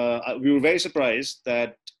we were very surprised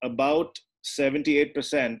that about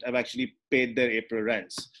 78% have actually paid their April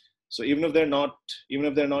rents. So even if they're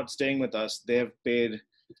not staying with us, they have paid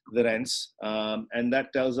the rents, and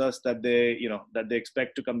that tells us that they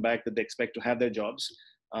expect to come back, that they expect to have their jobs,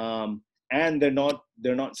 and they're not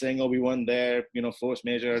saying, oh, we weren't there, force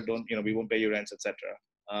majeure, we won't pay you rents, etc.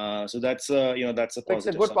 So that's a positive. It's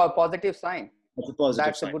a good positive sign.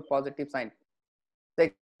 That's a good positive sign.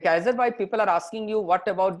 Quaiser bhai, people are asking you, what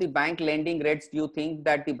about the bank lending rates? Do you think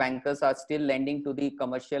that the bankers are still lending to the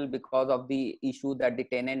commercial because of the issue that the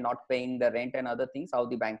tenant not paying the rent and other things? How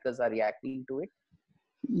the bankers are reacting to it?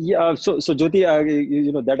 Yeah. So Jyoti,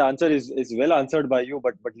 that answer is well answered by you,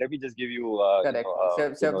 but let me just give you. Correct.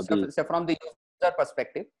 So from the user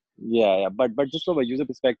perspective. Yeah. But just from a user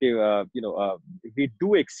perspective, we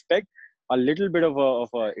do expect a little bit of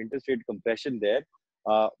a interest rate compression there.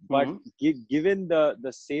 But given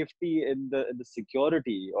the safety and the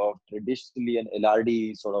security of traditionally an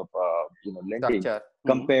LRD sort of lending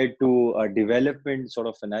compared to a development sort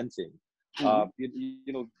of financing,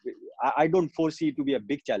 I don't foresee it to be a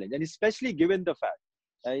big challenge, and especially given the fact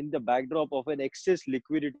in the backdrop of an excess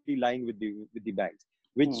liquidity lying with the banks,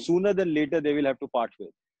 which sooner than later they will have to part with,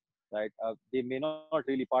 right? They may not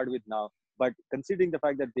really part with now, but considering the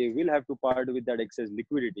fact that they will have to part with that excess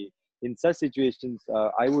liquidity, in such situations,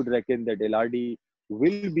 I would reckon that LRD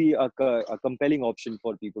will be a compelling option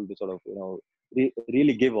for people to sort of,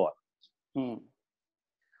 really give on.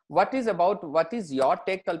 What is your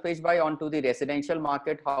take, Kalpesh bhai, onto the residential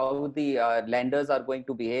market? How the lenders are going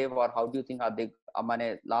to behave, or how do you think are they?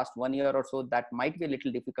 Last 1 year or so, that might be a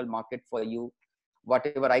little difficult market for you.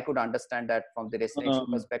 Whatever I could understand that from the residential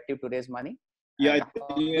perspective to raise money. Yeah,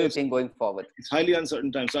 how do you think going forward? It's highly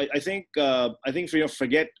uncertain times. So I think for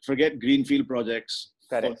forget greenfield projects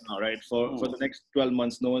for now, right? For the next 12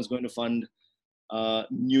 months, no one's going to fund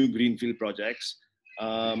new greenfield projects.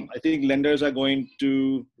 I think lenders are going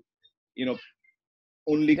to,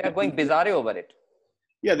 only they're going bizarre over it.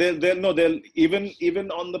 Yeah, they'll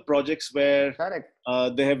even on the projects where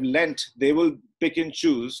they have lent, they will pick and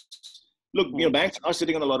choose look, banks are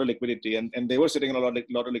sitting on a lot of liquidity, and they were sitting on a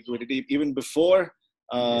lot of liquidity even before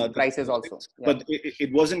this crisis also. But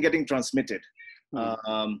it wasn't getting transmitted.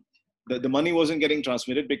 The money wasn't getting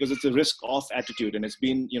transmitted because it's a risk-off attitude, and it's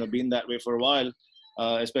been that way for a while,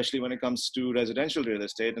 especially when it comes to residential real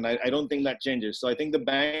estate. And I don't think that changes. So I think the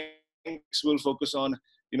banks will focus on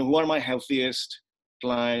who are my healthiest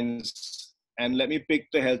clients, and let me pick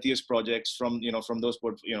the healthiest projects from those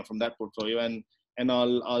from that portfolio, and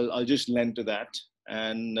I'll just lend to that.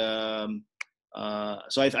 And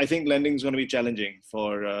so I think lending is going to be challenging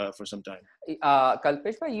for some time.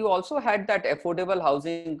 Kalpesh, you also had that affordable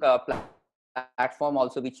housing platform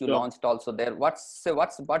also, which you launched also there. What's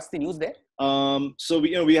the news there? So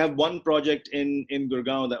we have one project in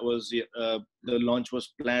Gurgaon that was the launch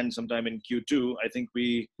was planned sometime in Q2. I think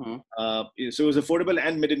so it was affordable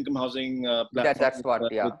and mid-income housing platform. That's what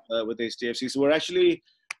with HDFC. So we're actually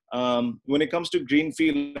when it comes to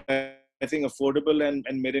greenfield, I think affordable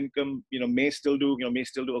and mid-income may still do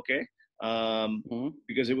okay,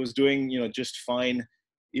 because it was doing just fine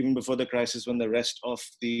even before the crisis, when the rest of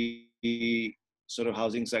the sort of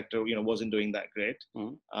housing sector wasn't doing that great.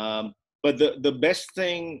 But the best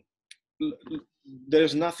thing,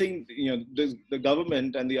 there's nothing, the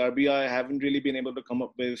government and the RBI haven't really been able to come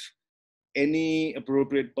up with any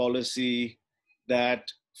appropriate policy that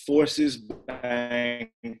forces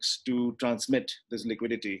banks to transmit this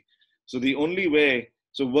liquidity. So the only way,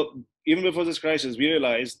 even before this crisis, we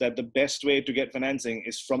realized that the best way to get financing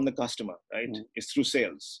is from the customer, right? It's through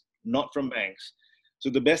sales, not from banks. So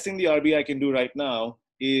the best thing the RBI can do right now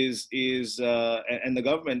is and the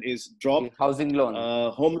government is drop housing loan,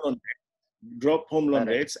 home loan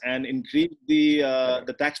rates, and increase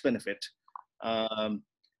the tax benefit.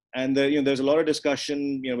 And there's a lot of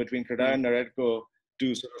discussion between CREDA and NAREDCO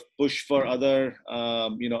to sort of push for other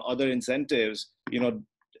incentives.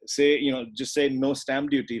 Just say no stamp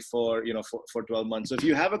duty for 12 months. So if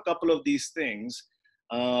you have a couple of these things,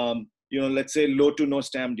 let's say low to no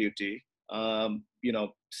stamp duty,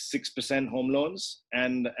 6% home loans,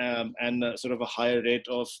 and sort of a higher rate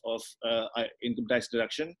of income tax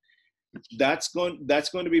deduction, that's going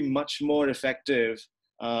to be much more effective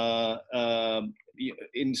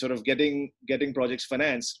in sort of getting projects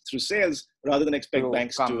financed through sales, rather than expect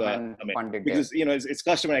banks to come in, because it's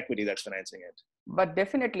customer equity that's financing it. But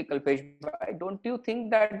definitely, Kalpesh, don't you think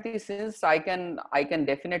that since I can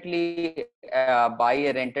definitely buy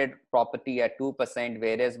a rented property at 2%,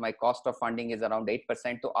 whereas my cost of funding is around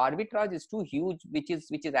 8%, so arbitrage is too huge, which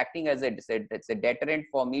is acting as a deterrent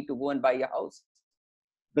for me to go and buy a house.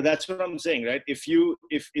 But that's what I'm saying, right? If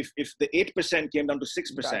the 8% came down to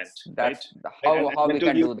 6%, that's right? How we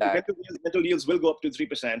can do that? Rental yields will go up to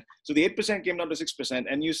 3%. So the 8% came down to 6%,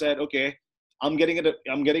 and you said, okay, I'm getting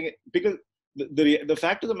it because the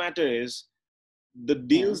fact of the matter is, the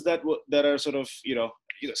deals that are sort of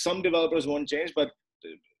some developers won't change, but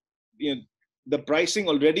the pricing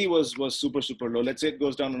already was super low. Let's say it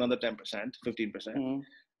goes down another 10%, 15%.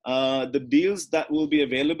 The deals that will be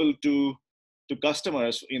available to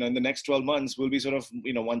customers in the next 12 months will be sort of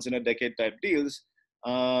once in a decade type deals,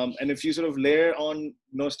 and if you sort of layer on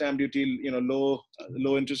no stamp duty,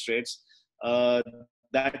 low interest rates,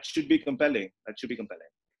 that should be compelling.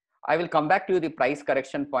 I will come back to the price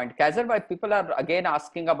correction point. Quaiser, but people are again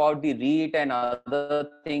asking about the REIT and other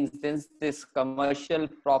things, since this commercial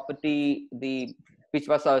property, which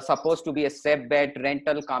was supposed to be a safe bet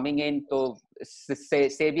rental coming in. So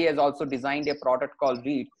SEBI has also designed a product called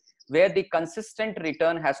REIT, where the consistent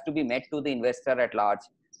return has to be met to the investor at large.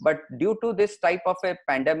 But due to this type of a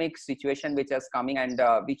pandemic situation which is coming, and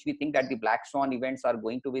which we think that the black swan events are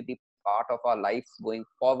going to be the part of our life going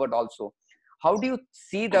forward also, how do you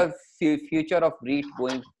see the future of REIT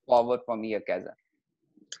going forward from here, Quaiser?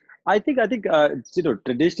 I think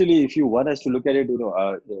traditionally, if you want us to look at it,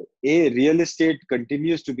 real estate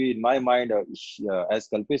continues to be, in my mind, as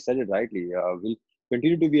Kalpesh said it rightly, will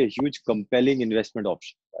continue to be a huge compelling investment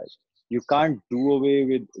option. Right? You can't do away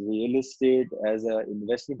with real estate as an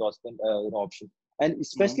investment option, and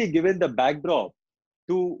especially given the backdrop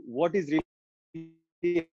to what is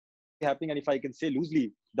really happening, and if I can say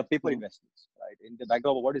loosely, the paper investments, right? In the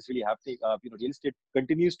backdrop of what is really happening, real estate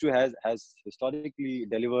continues to has historically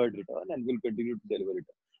delivered return and will continue to deliver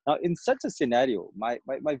return. Now, in such a scenario, my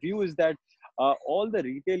view is that all the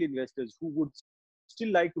retail investors who would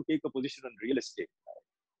still like to take a position on real estate,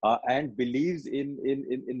 and believes in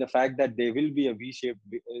the fact that there will be a V-shaped,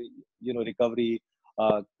 recovery.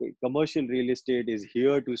 Commercial real estate is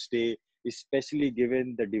here to stay, especially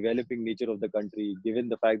given the developing nature of the country, given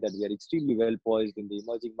the fact that we are extremely well poised in the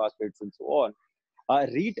emerging markets and so on.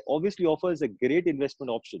 REIT obviously offers a great investment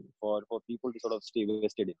option for people to sort of stay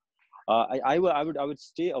vested in. I would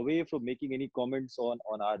stay away from making any comments on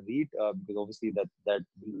our REIT because obviously that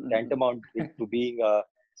will tantamount into being a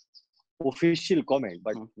official comment.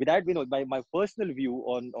 But with that, my personal view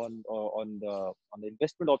on the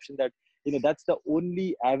investment option, that that's the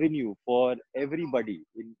only avenue for everybody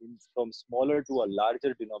from smaller to a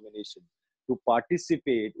larger denomination to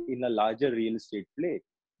participate in a larger real estate play.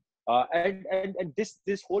 And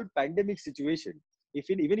this whole pandemic situation,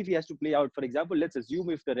 even if he has to play out, for example, let's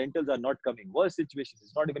assume if the rentals are not coming, worst situation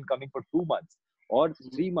is not even coming for 2 months or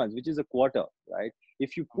 3 months, which is a quarter, right?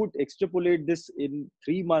 If you could extrapolate this in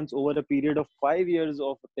 3 months over a period of 5 years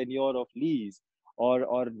of tenure of lease,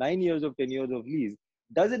 or 9 years of tenure of lease,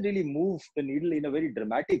 doesn't really move the needle in a very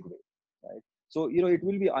dramatic way, right? So it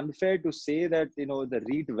will be unfair to say that the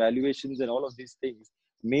REIT valuations and all of these things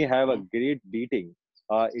may have a great beating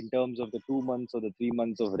in terms of the 2 months or the 3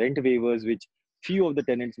 months of rent waivers, which few of the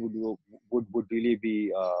tenants would really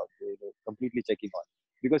be completely checking on.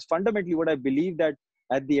 Because fundamentally, what I believe, that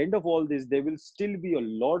at the end of all this, there will still be a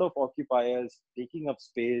lot of occupiers taking up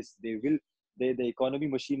space. The economy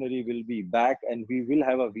machinery will be back, and we will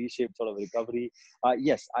have a V-shaped sort of recovery.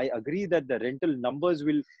 Yes, I agree that the rental numbers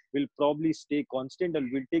will probably stay constant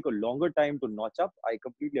and will take a longer time to notch up. I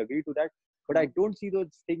completely agree to that. But I don't see those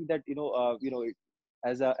things that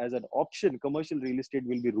as an option, commercial real estate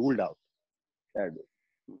will be ruled out.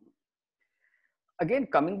 Again,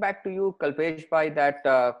 coming back to you, Kalpesh, by that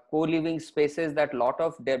co-living spaces, that lot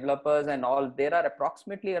of developers and all, there are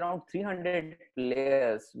approximately around 300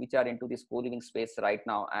 players which are into this co-living space right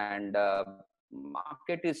now, and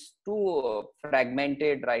market is too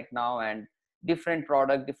fragmented right now, and different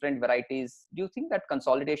product, different varieties. Do you think that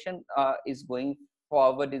consolidation is going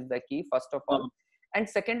forward is the key, first of all? And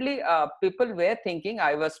secondly, people were thinking,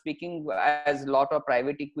 I was speaking as a lot of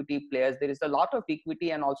private equity players, there is a lot of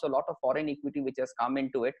equity and also a lot of foreign equity which has come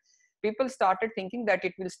into it. People started thinking that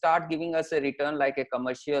it will start giving us a return like a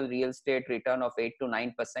commercial real estate return of 8 to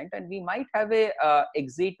 9%. And we might have a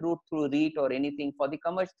exit route through REIT or anything for the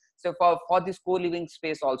commercial, so for this co-living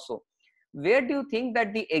space also. Where do you think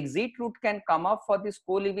that the exit route can come up for this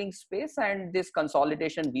co-living space and this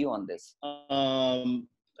consolidation view on this?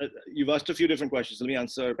 You've asked a few different questions. Let me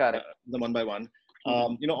answer them one by one.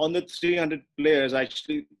 On the 300 players,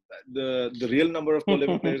 actually, the real number of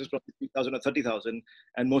co-living players is probably 3,000 or 30,000,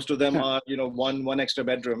 and most of them are one extra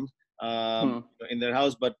bedroom in their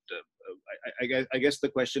house. But I guess the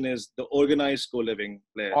question is the organized co-living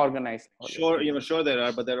players. Organized. Sure there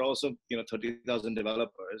are, but there are also 30,000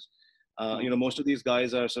 developers. Most of these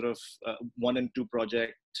guys are sort of 1 and 2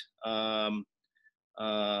 project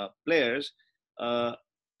players.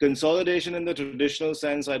 Consolidation in the traditional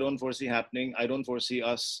sense, I don't foresee happening. I don't foresee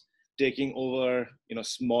us taking over,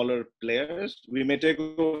 smaller players. We may take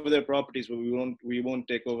over their properties, but we won't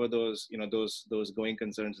take over those, those going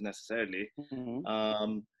concerns necessarily.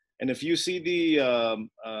 And if you see the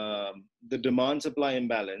demand supply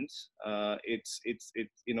imbalance, it's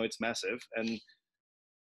massive. And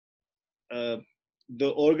the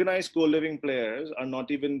organized co-living players are not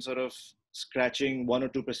even sort of scratching 1 or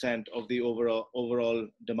 2% of the overall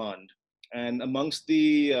demand. And amongst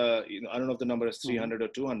the, I don't know if the number is 300 or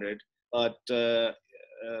 200, but the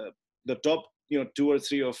top, 2 or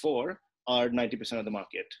 3 or 4 are 90% of the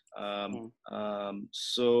market.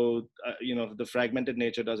 So, the fragmented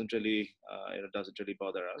nature doesn't really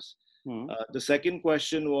bother us. The second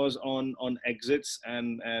question was on exits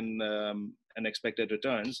and expected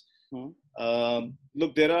returns.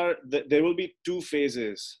 Look, there will be 2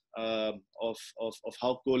 phases of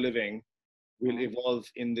how co-living will evolve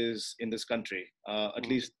in this country. At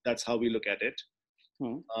least that's how we look at it.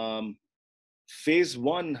 Phase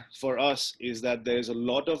 1 for us is that there's a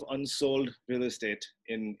lot of unsold real estate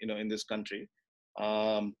in this country.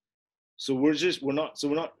 So we're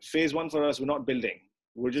not phase 1 for us. We're not building.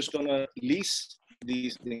 We're just gonna lease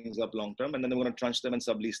these things up long term, and then we're gonna tranche them and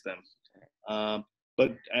sublease them.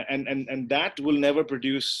 But and that will never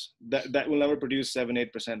produce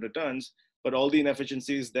 7-8% returns. But all the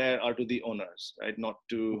inefficiencies there are to the owners, right? Not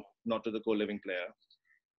to the co-living player.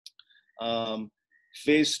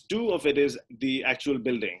 Phase 2 of it is the actual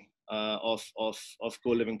building of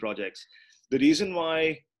co-living projects. The reason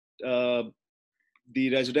why the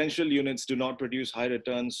residential units do not produce high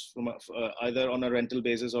returns from either on a rental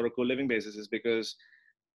basis or a co-living basis is because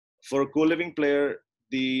for a co-living player,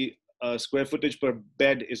 the square footage per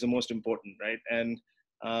bed is the most important, right? And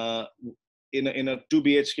in a 2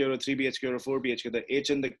 BHK or a 3 BHK or a 4 BHK, the H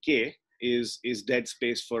and the K is dead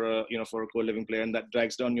space for a co-living player, and that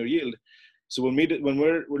drags down your yield. So when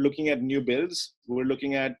we're looking at new builds, we're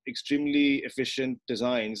looking at extremely efficient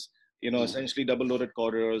designs, essentially double loaded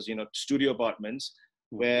corridors, studio apartments,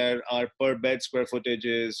 where our per bed square footage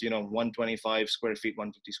is, 125 square feet,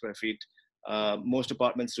 150 square feet. Most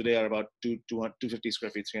apartments today are about 250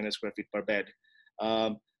 square feet, 300 square feet per bed.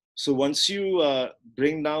 So once you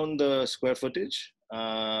bring down the square footage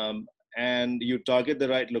and you target the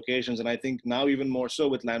right locations, and I think now even more so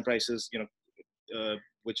with land prices,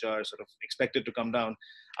 which are sort of expected to come down,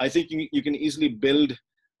 I think you can easily build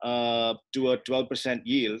to a 12%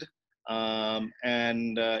 yield.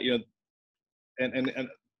 And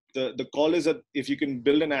the call is that if you can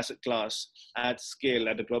build an asset class at scale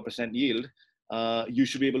at a 12% yield, you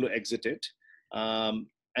should be able to exit it. And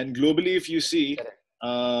globally, if you see,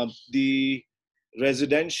 the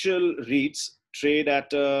residential REITs trade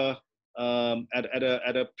at a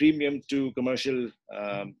premium to commercial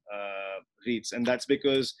REITs, and that's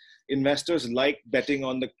because investors like betting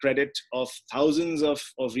on the credit of thousands of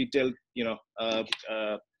retail,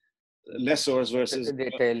 lessors versus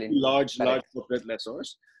large corporate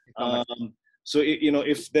lessors. So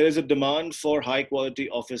if there is a demand for high quality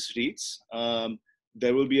office REITs,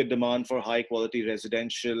 there will be a demand for high quality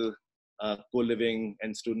residential co-living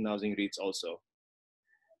and student housing REITs also.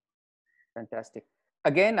 Fantastic.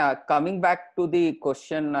 Again, coming back to the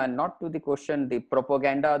question, the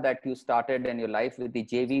propaganda that you started in your life with the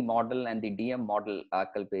JV model and the DM model,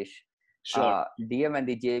 Kalpesh. Sure. DM and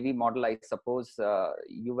the JV model, I suppose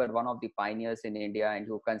you were one of the pioneers in India and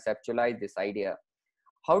you conceptualized this idea.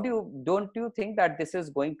 Don't you think that this is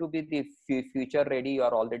going to be the future ready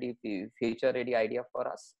or already the future ready idea for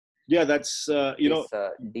us? Yeah, that's,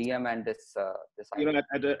 DM and this idea.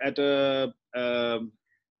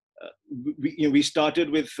 We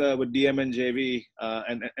started with DM and JV,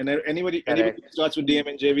 and anybody who starts with DM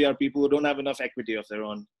and JV are people who don't have enough equity of their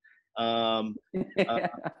own. And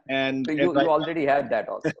so you already had that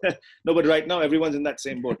also. No, but right now everyone's in that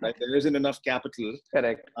same boat, right? There isn't enough capital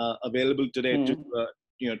available today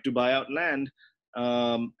to buy out land,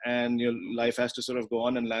 and life has to sort of go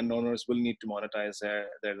on, and landowners will need to monetize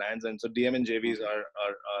their lands, and so DM and JVs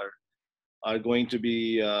are going to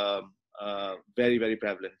be very, very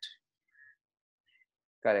prevalent.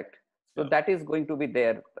 Correct. So that is going to be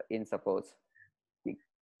there in suppose.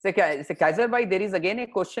 So Quaiser bhai, there is again a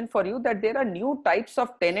question for you that there are new types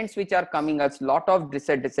of tenants which are coming. A lot of this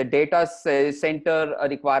data center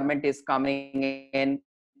requirement is coming in.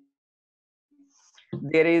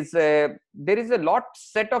 There is a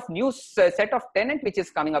set of tenant which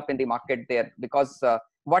is coming up in the market there, because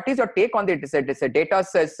what is your take on the data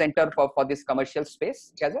center for this commercial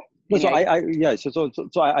space, Quaiser? So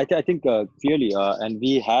I think clearly, and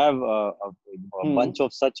we have a bunch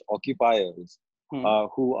of such occupiers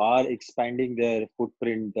who are expanding their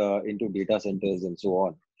footprint into data centers and so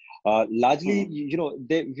on. Largely,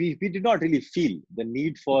 we did not really feel the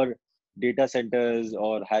need for data centers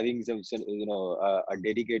or having some, a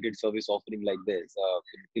dedicated service offering like this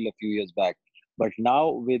till a few years back. But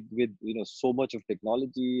now with so much of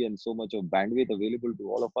technology and so much of bandwidth available to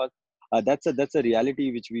all of us, that's a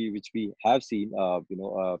reality which we have seen.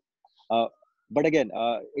 But again,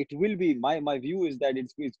 it will be my view is that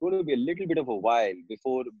it's going to be a little bit of a while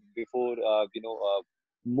before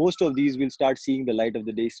most of these will start seeing the light of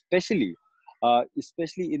the day, especially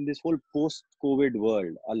in this whole post-COVID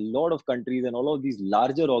world. A lot of countries and all of these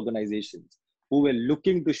larger organizations who were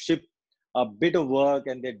looking to ship a bit of work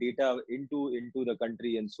and their data into the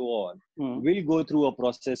country and so on will go through a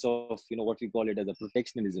process of what we call it as a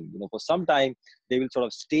protectionism. For some time they will sort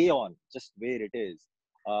of stay on just where it is.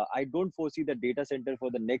 I don't foresee that data center for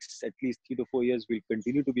the next at least 3 to 4 years will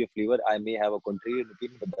continue to be a flavor. I may have a contrarian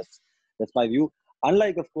opinion, but that's my view.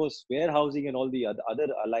 Unlike, of course, warehousing and all the other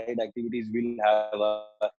allied activities will have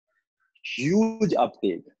a huge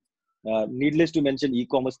uptake. Needless to mention,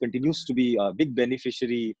 e-commerce continues to be a big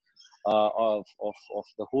beneficiary of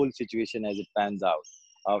the whole situation as it pans out.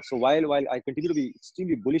 So while I continue to be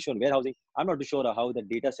extremely bullish on warehousing, I'm not too sure how the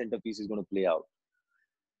data center piece is going to play out.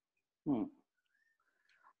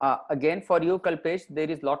 Again, for you, Kalpesh, there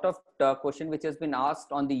is a lot of question which has been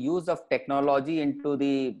asked on the use of technology into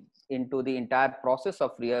the entire process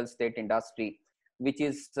of real estate industry, which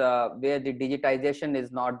is where the digitization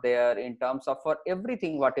is not there in terms of for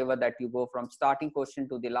everything, whatever that you go from starting question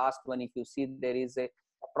to the last one. If you see, there is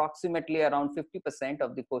approximately around 50%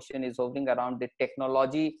 of the question is hovering around the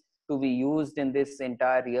technology to be used in this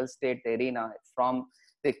entire real estate arena, from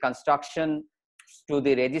the construction to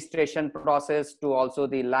the registration process to also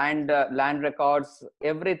the land records,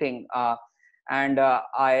 everything. And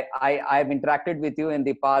I've interacted with you in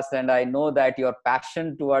the past, and I know that your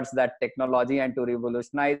passion towards that technology and to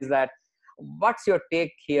revolutionize that. What's your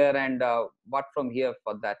take here, and what from here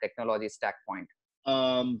for that technology stack point?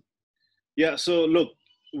 Yeah. So look,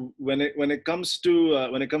 when it comes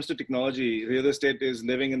to technology, real estate is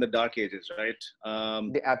living in the dark ages, right?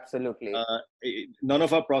 Absolutely. None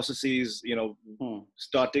of our processes,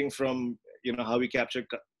 starting from how we capture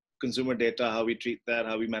consumer data, how we treat that,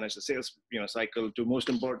 how we manage the sales cycle, to most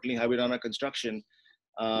importantly how we run our construction,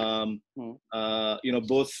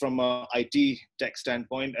 both from a IT tech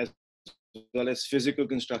standpoint as well as physical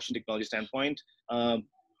construction technology standpoint.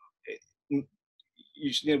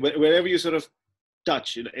 Wherever you sort of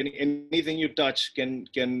touch, anything you touch can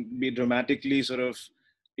be dramatically sort of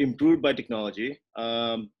improved by technology.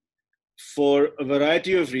 For a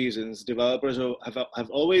variety of reasons, developers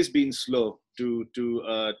have always been slow to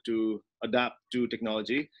adapt to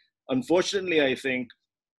technology. Unfortunately, I think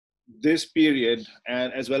this period,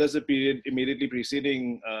 and as well as the period immediately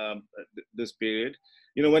preceding this period,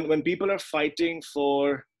 when people are fighting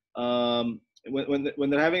for when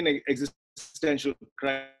they're having an existential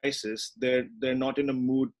crisis, they're not in a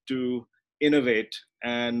mood to innovate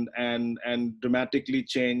and dramatically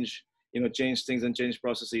change things and change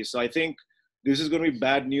processes. So I think this is going to be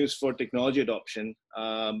bad news for technology adoption,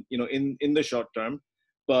 in the short term.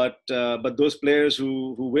 But those players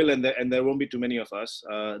who will, and there won't be too many of us,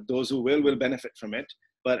 those who will benefit from it.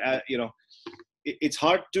 But it's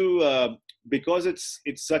hard to, because it's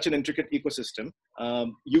such an intricate ecosystem.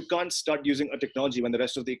 You can't start using a technology when the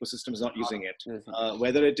rest of the ecosystem is not using it.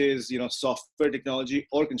 Whether it is software technology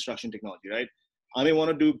or construction technology, right? I may want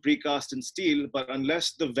to do precast and steel, but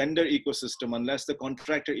unless the vendor ecosystem, unless the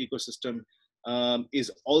contractor ecosystem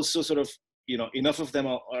is also sort of enough of them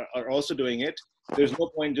are also doing it, there's no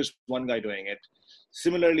point just one guy doing it.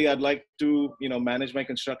 Similarly, I'd like to manage my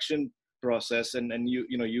construction process and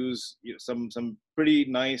use some pretty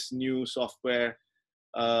nice new software,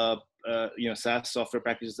 SaaS software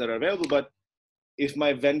packages that are available. But if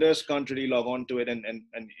my vendors can't really log on to it and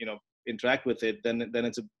interact with it, then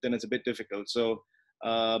it's a bit difficult. So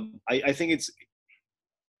I think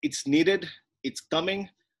it's needed, it's coming.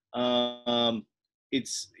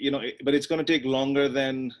 It's but it's going to take longer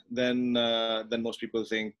than most people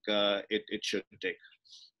think it should take.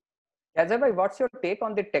 Quaiser bhai, what's your take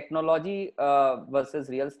on the technology versus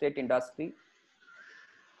real estate industry?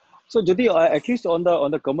 So Jyoti, at least on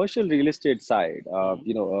the commercial real estate side,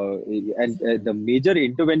 the major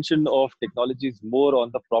intervention of technology is more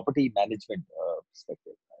on the property management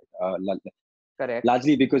perspective. Right? Correct.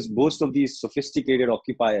 Largely because most of these sophisticated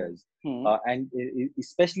occupiers, and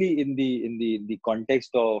especially in the context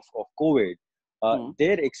of COVID,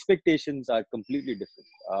 their expectations are completely different.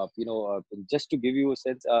 Just to give you a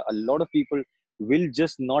sense, a lot of people will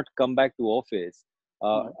just not come back to office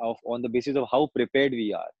on the basis of how prepared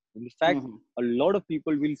we are. In fact, a lot of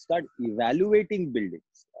people will start evaluating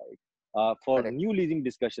buildings, right, for Correct. new leasing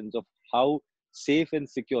discussions of how safe and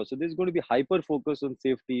secure. So there's going to be hyper focus on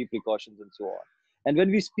safety precautions and so on. And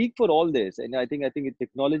when we speak for all this, and I think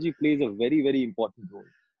technology plays a very, very important role,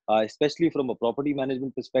 especially from a property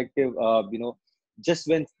management perspective. Just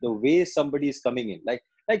when the way somebody is coming in, like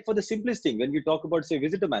for the simplest thing, when we talk about, say,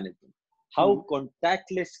 visitor management, how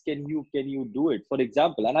contactless can you do it? For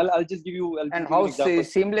example, and I'll just give you. And how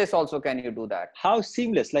seamless also can you do that? How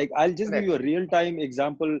seamless? Like I'll just give you a real time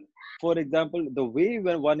example. For example, the way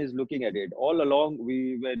when one is looking at it, all along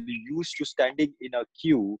we were used to standing in a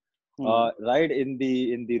queue, right in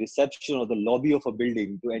the reception or the lobby of a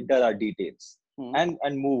building to enter our details and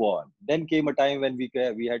move on. Then came a time when we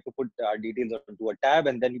had to put our details onto a tab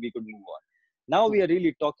and then we could move on. Now we are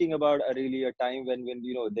really talking about a time when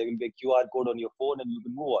there will be a QR code on your phone and you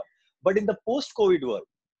can move on. But in the post-COVID world,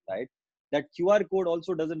 right, that QR code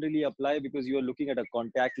also doesn't really apply because you are looking at a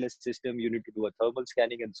contactless system. You need to do a thermal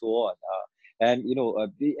scanning and so on. And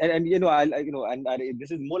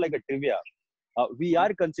this is more like a trivia. We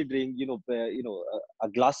are considering a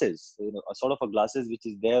glasses, a sort of a glasses which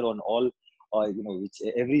is there on all, which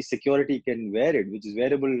every security can wear it, which is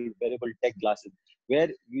wearable tech glasses, where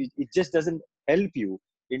it just doesn't help you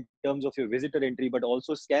in terms of your visitor entry, but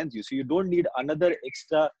also scans you. So you don't need another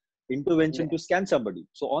extra intervention to scan somebody.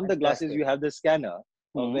 So on the glasses, you have the scanner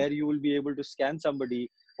where you will be able to scan somebody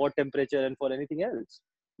for temperature and for anything else.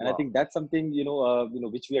 And I think that's something,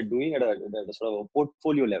 which we are doing at a sort of a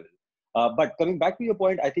portfolio level. But coming back to your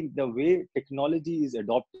point, I think the way technology is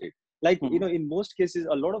adopted, like, in most cases,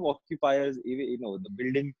 a lot of occupiers,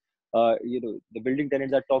 the building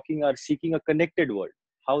tenants are seeking a connected world,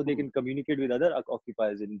 how they can communicate with other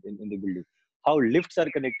occupiers in the building, how lifts are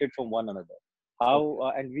connected from one another.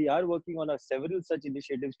 how, and we are working on several such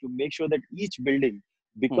initiatives to make sure that each building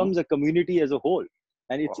becomes a community as a whole.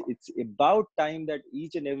 And it's about time that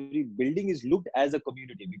each and every building is looked as a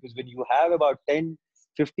community, because when you have about 10,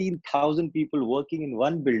 15,000 people working in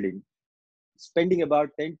one building, spending about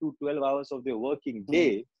 10 to 12 hours of their working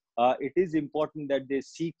day, it is important that they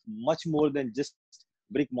seek much more than just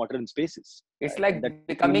brick mortar and spaces. It's like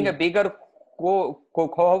becoming a bigger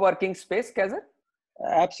co-working space, Quaiser?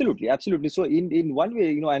 Absolutely, absolutely. So in one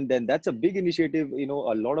way, and then that's a big initiative, a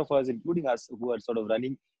lot of us, including us, who are sort of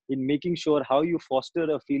running in making sure how you foster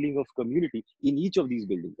a feeling of community in each of these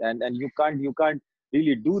buildings. And you can't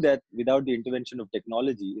really do that without the intervention of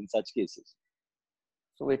technology in such cases.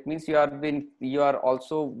 So it means you are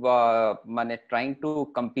also trying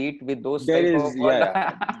to compete with those There type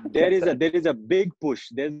is, of there is a big push.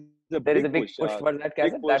 There is a big push for that,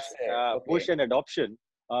 Quaiser. That's okay. Push and adoption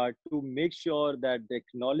to make sure that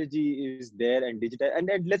technology is there and digitize. And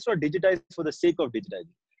let's not digitize for the sake of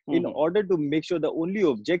digitizing. In order to make sure, the only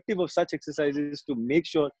objective of such exercises is to make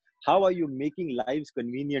sure how are you making lives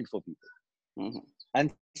convenient for people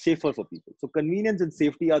and safer for people. So convenience and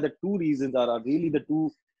safety are the two reasons, are really the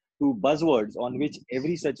two buzzwords on which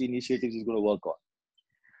every such initiative is going to work on.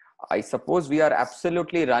 I suppose we are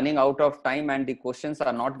absolutely running out of time and the questions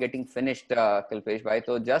are not getting finished, Kalpesh bhai.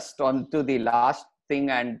 So just on to the last thing,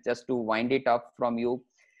 and just to wind it up from you,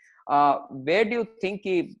 where do you think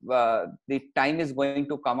the time is going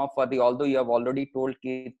to come up for although you have already told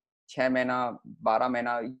कि 6 महीना 12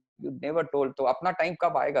 महीना, you never told, तो अपना time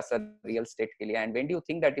कब आएगा sir real estate के लिए? And when do you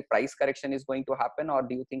think that the price correction is going to happen, or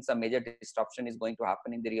do you think some major disruption is going to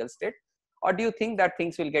happen in the real estate? Or do you think that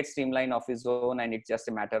things will get streamlined of its own and it's just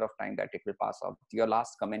a matter of time that it will pass off? Your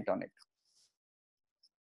last comment on it,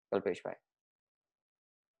 Kalpesh bhai.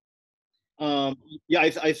 Yeah,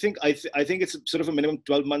 I think it's sort of a minimum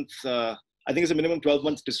 12 month. I think it's a minimum 12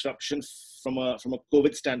 month disruption from a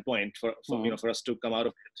COVID standpoint for us to come out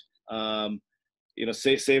of it.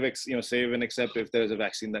 Save and accept if there is a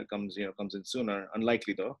vaccine that comes in sooner.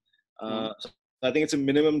 Unlikely though. So I think it's a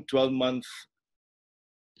minimum 12 month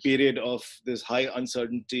period of this high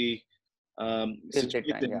uncertainty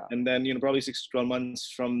situation, and then probably 6 to 12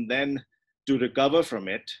 months from then to recover from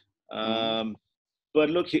it. But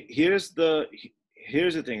look, here's the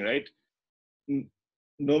thing, right?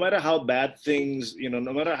 No matter how bad things,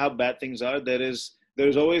 are,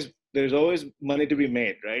 there's always money to be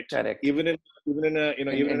made, right? Correct. Even in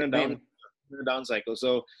a down cycle.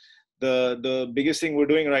 So the biggest thing we're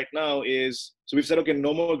doing right now is, so we've said, okay,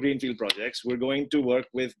 no more greenfield projects. We're going to work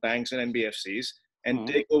with banks and NBFCs and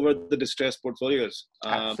take over the distressed portfolios.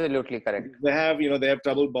 Absolutely correct. They have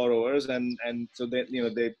troubled borrowers, and so they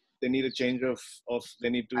need a change of they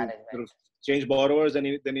need to sort of change borrowers, and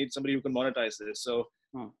they need somebody who can monetize this. So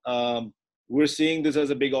we're seeing this as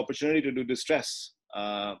a big opportunity to do distress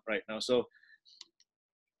right now. So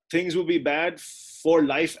things will be bad for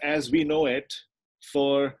life as we know it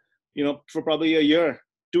for probably a year,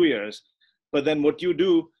 2 years. But then what you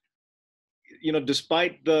do,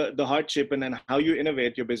 despite the hardship, and then how you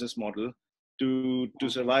innovate your business model to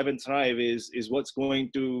survive and thrive is what's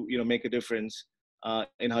going to make a difference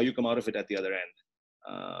in how you come out of it at the other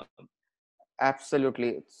end.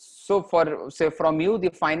 Absolutely. So from you,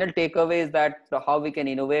 the final takeaway is that how we can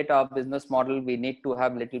innovate our business model, we need to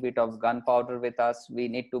have a little bit of gunpowder with us. We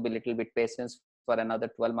need to be a little bit patient for another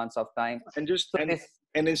 12 months of time.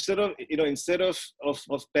 And instead of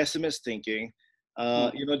pessimist thinking,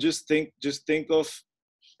 just think of,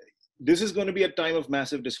 this is going to be a time of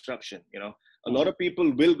massive disruption. A lot of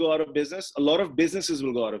people will go out of business. A lot of businesses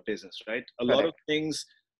will go out of business, right? A lot of things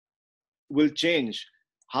will change.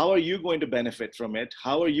 How are you going to benefit from it?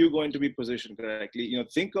 How are you going to be positioned correctly?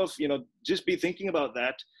 Think of, just be thinking about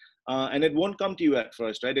that. And it won't come to you at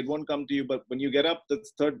first, right? It won't come to you, but when you get up the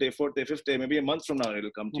 3rd day, 4th day, 5th day, maybe a month from now,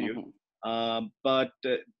 it'll come to you. But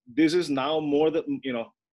this is now more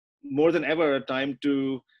than ever a time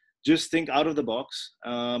to just think out of the box,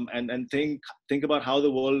 and think about how the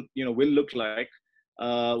world, will look like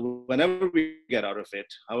whenever we get out of it,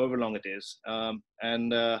 however long it is.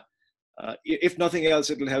 If nothing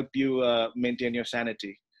else, it will help you maintain your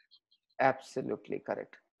sanity. Absolutely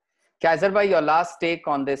correct. Quaiser bhai, your last take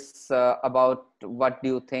on this about what do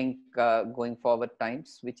you think going forward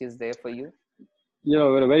times, which is there for you?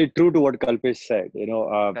 We're very true to what Kalpesh said.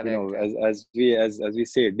 As we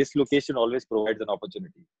say, dislocation always provides an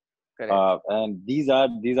opportunity. Correct. And these are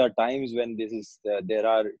times when there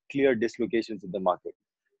are clear dislocations in the market.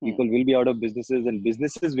 People will be out of businesses, and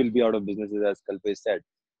businesses will be out of businesses, as Kalpesh said.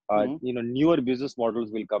 Newer business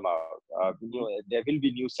models will come out. There will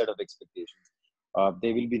be new set of expectations.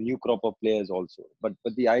 There will be new crop of players also. But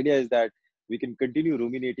the idea is that we can continue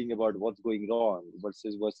ruminating about what's going wrong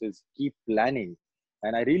versus keep planning.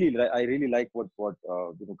 And I really like what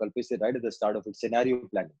Kalpesh said right at the start of it, scenario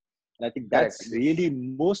planning. And I think that's really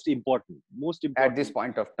most important at this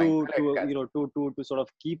point of time to sort of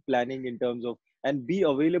keep planning in terms of, and be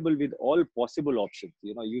available with all possible options.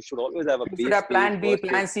 You should always have a you base should have plan case, B,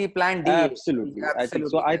 plan C, plan D. Absolutely.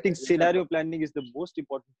 I think scenario planning is the most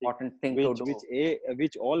important thing to do,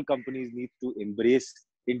 which all companies need to embrace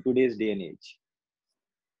in today's day and age.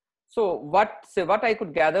 So what I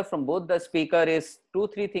could gather from both the speaker is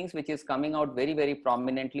 2-3 things which is coming out very, very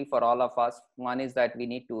prominently for all of us. One is that we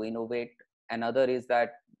need to innovate. Another is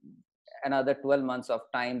that another 12 months of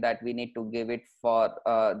time that we need to give it for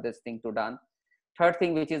this thing to done. Third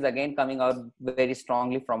thing, which is again coming out very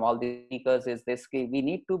strongly from all the speakers, is this: we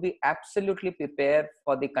need to be absolutely prepared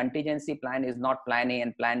for the contingency plan. Is not plan A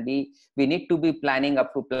and plan B. We need to be planning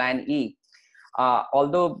up to plan E.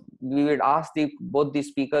 Although we would ask both the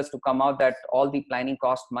speakers to come out that all the planning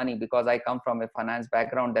cost money, because I come from a finance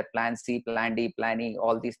background, that plan C, plan D, plan E,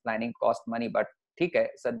 all these planning cost money. But okay,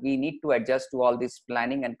 so we need to adjust to all this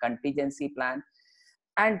planning and contingency plan.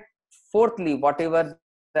 And fourthly, whatever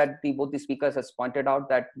that both the speakers has pointed out,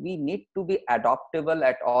 that we need to be adaptable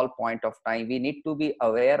at all point of time. We need to be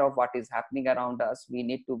aware of what is happening around us. We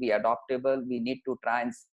need to be adaptable. We need to try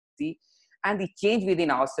and see. And the change within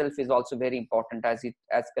ourselves is also very important, as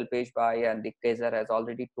Kalpesh Bhai and the Quaiser has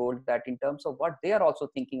already told, that in terms of what they are also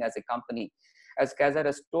thinking as a company. As Quaiser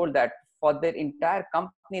has told that for their entire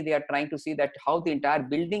company, they are trying to see that how the entire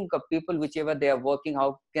building of people, whichever they are working,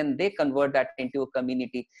 how can they convert that into a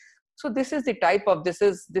community. So this is the type of, this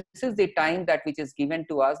is the time that which is given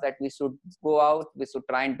to us, that we should go out, we should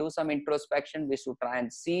try and do some introspection, we should try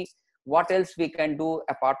and see what else we can do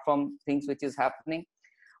apart from things which is happening.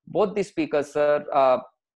 Both the speakers, sir,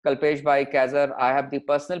 Kalpesh Bhai, Quaiser, I have the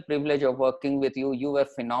personal privilege of working with you. You were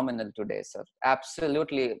phenomenal today, sir.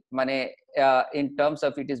 Absolutely. In terms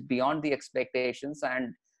of, it is beyond the expectations,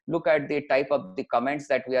 and look at the type of the comments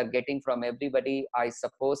that we are getting from everybody. I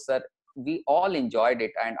suppose, sir, we all enjoyed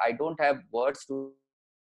it, and I don't have words to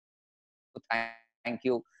thank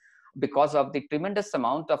you, because of the tremendous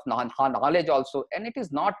amount of knowledge also. And it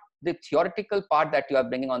is not the theoretical part that you are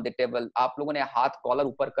bringing on the table. आप लोगों ने हाथ collar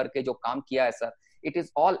ऊपर करके जो काम किया है, sir, it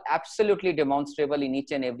is all absolutely demonstrable in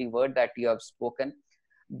each and every word that you have spoken.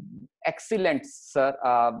 Excellent, sir.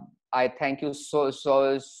 I thank you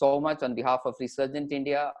so much on behalf of Resurgent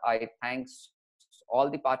India. I thank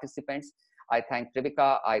all the participants. I thank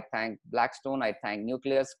Tribeca. I thank Blackstone. I thank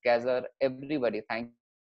Nucleus, Quaiser, everybody. Thank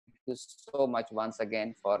you so much once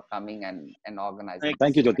again for coming and organizing.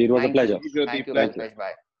 Thank you, Jyoti. It was a pleasure. Thank you, Kalpesh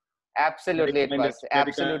Bhai. Absolutely, it was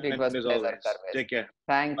pleasure. Take care.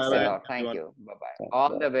 Thanks a lot. Thank you. Bye-bye.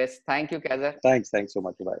 All the best. Thank you, Quaiser. Thanks so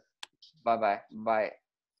much. Bye. Bye-bye. Bye.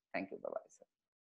 Thank you. Bye-bye.